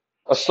are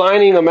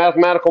assigning a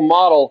mathematical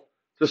model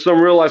to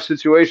some real life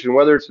situation,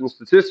 whether it's in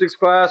statistics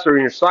class or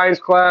in your science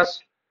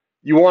class.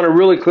 You want to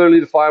really clearly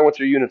define what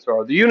your units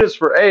are. The units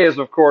for A is,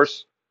 of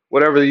course,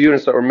 whatever the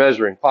units that we're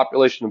measuring,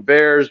 population of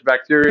bears,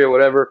 bacteria,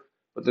 whatever.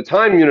 But the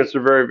time units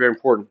are very, very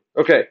important.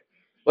 Okay,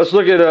 let's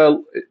look at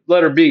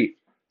letter B.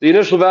 The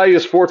initial value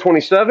is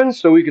 427,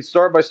 so we could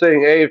start by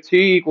saying A of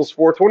t equals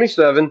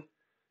 427,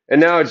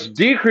 and now it's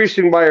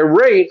decreasing by a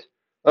rate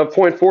of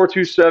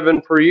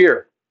 0.427 per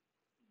year.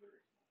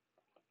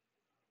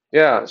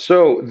 Yeah,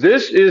 so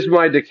this is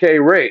my decay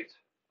rate.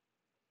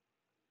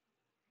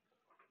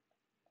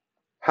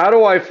 How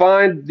do I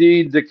find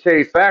the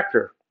decay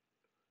factor?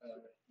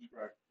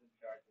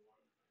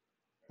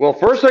 Well,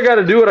 first I got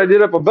to do what I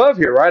did up above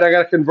here, right? I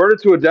got to convert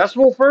it to a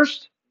decimal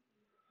first.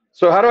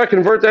 So how do I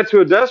convert that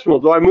to a decimal?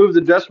 Do I move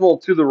the decimal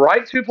to the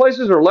right 2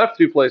 places or left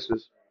 2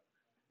 places?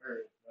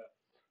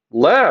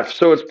 Left,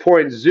 so it's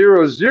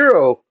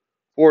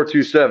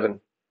 0.00427.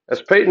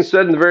 As Peyton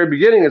said in the very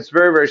beginning, it's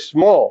very, very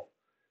small.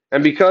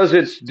 And because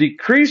it's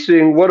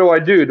decreasing, what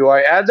do? Do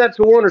I add that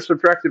to 1 or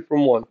subtract it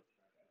from 1?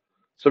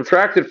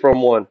 Subtract it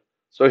from 1.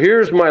 So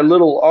here's my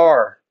little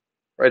r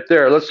right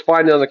there. Let's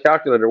find it on the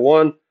calculator.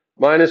 1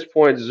 minus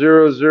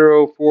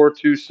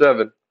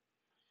 0.00427.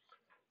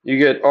 You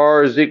get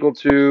r is equal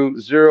to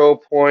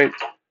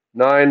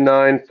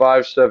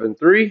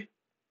 0.99573.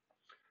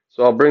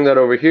 So I'll bring that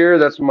over here.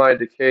 That's my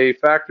decay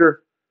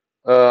factor.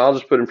 I'll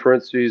just put in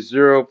parentheses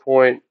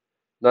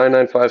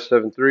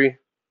 0.99573.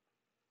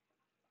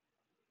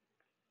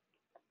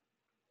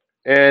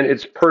 And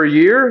it's per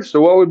year.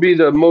 So what would be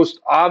the most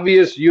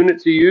obvious unit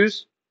to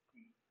use?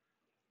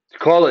 To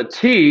call it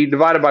t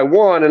divided by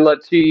 1 and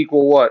let t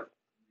equal what?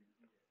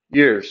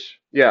 Years.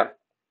 Yeah.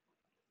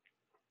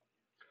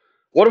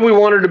 What if we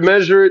wanted to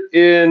measure it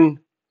in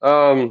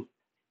what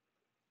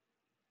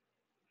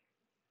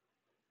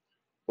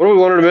if we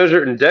wanted to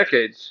measure it in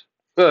decades?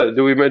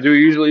 Do we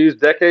usually use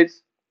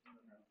decades?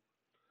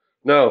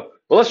 No.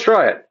 Well, let's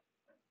try it.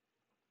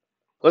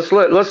 Let's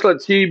let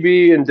t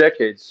be in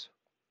decades.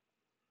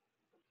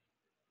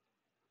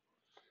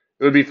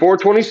 It would be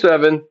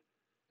 427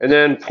 and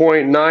then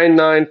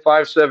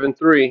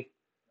 0.99573.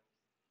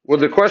 Well,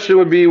 the question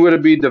would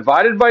it be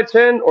divided by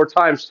 10 or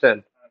times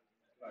 10?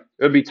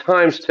 It would be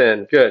times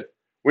 10. Good.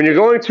 When you're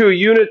going to a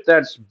unit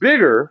that's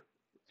bigger,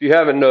 if you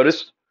haven't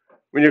noticed,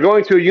 when you're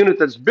going to a unit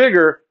that's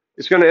bigger,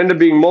 it's going to end up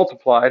being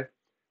multiplied.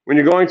 When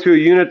you're going to a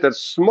unit that's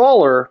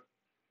smaller,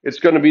 it's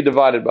going to be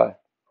divided by.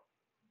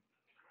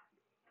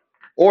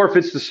 Or if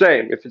it's the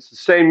same. If it's the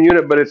same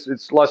unit, but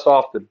it's less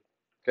often.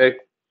 Okay?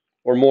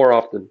 Or more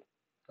often,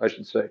 I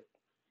should say.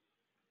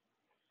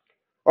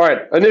 All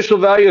right, initial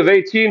value of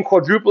 18,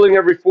 quadrupling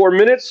every 4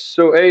 minutes.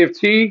 So A of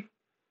t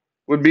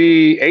would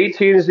be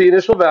 18 is the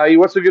initial value.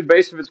 What's a good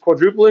base if it's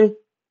quadrupling?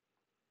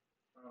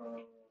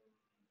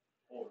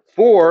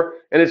 4.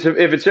 And if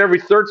it's every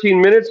 13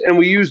 minutes, and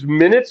we use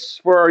minutes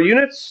for our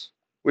units,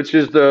 which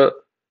is the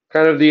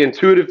kind of the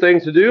intuitive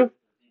thing to do,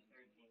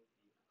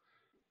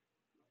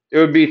 it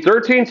would be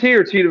 13t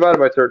or t divided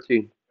by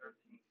 13?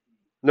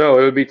 No,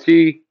 it would be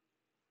t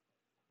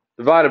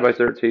divided by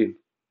 13.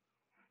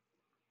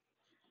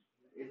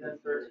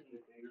 Isn't 13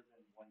 bigger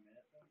than 1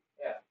 minute?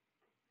 Yeah.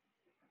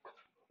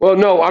 Well,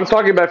 no, I'm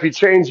talking about if you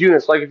change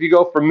units, like if you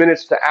go from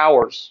minutes to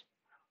hours.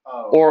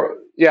 Oh. Or,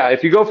 yeah,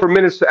 if you go from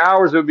minutes to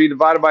hours, it would be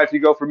divided by, if you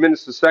go from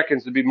minutes to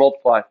seconds, it would be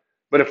multiplied.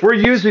 But if we're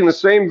using the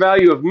same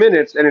value of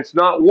minutes and it's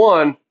not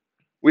 1,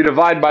 we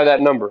divide by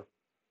that number.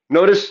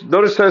 Notice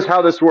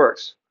how this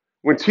works.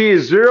 When t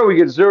is 0, we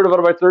get 0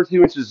 divided by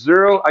 13, which is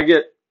 0. I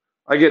get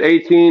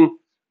 18.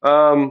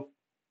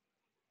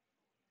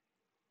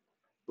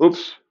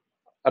 Oops,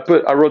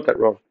 I wrote that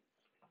wrong.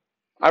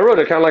 I wrote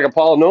it kind of like a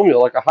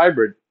polynomial, like a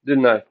hybrid,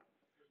 didn't I?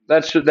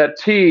 That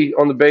t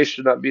on the base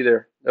should not be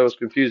there. That was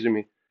confusing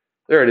me.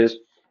 There it is.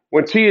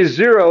 When t is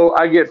 0,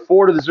 I get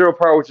 4 to the 0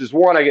 power, which is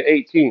 1. I get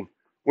 18.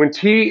 When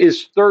t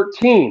is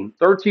 13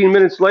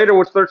 minutes later,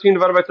 what's 13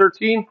 divided by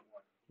 13?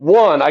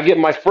 1. I get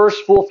my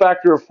first full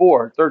factor of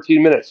 4,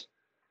 13 minutes.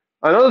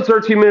 Another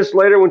 13 minutes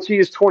later, when t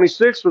is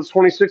 26, what's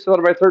 26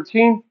 divided by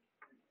 13?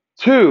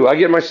 2. I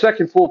get my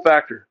second full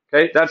factor.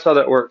 Okay, that's how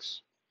that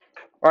works.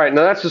 All right,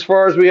 now that's as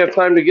far as we have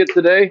time to get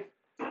today.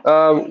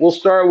 We'll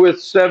start with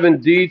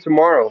 7D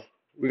tomorrow.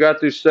 We got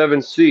through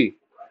 7C.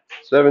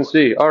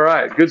 7C. All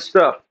right, good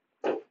stuff.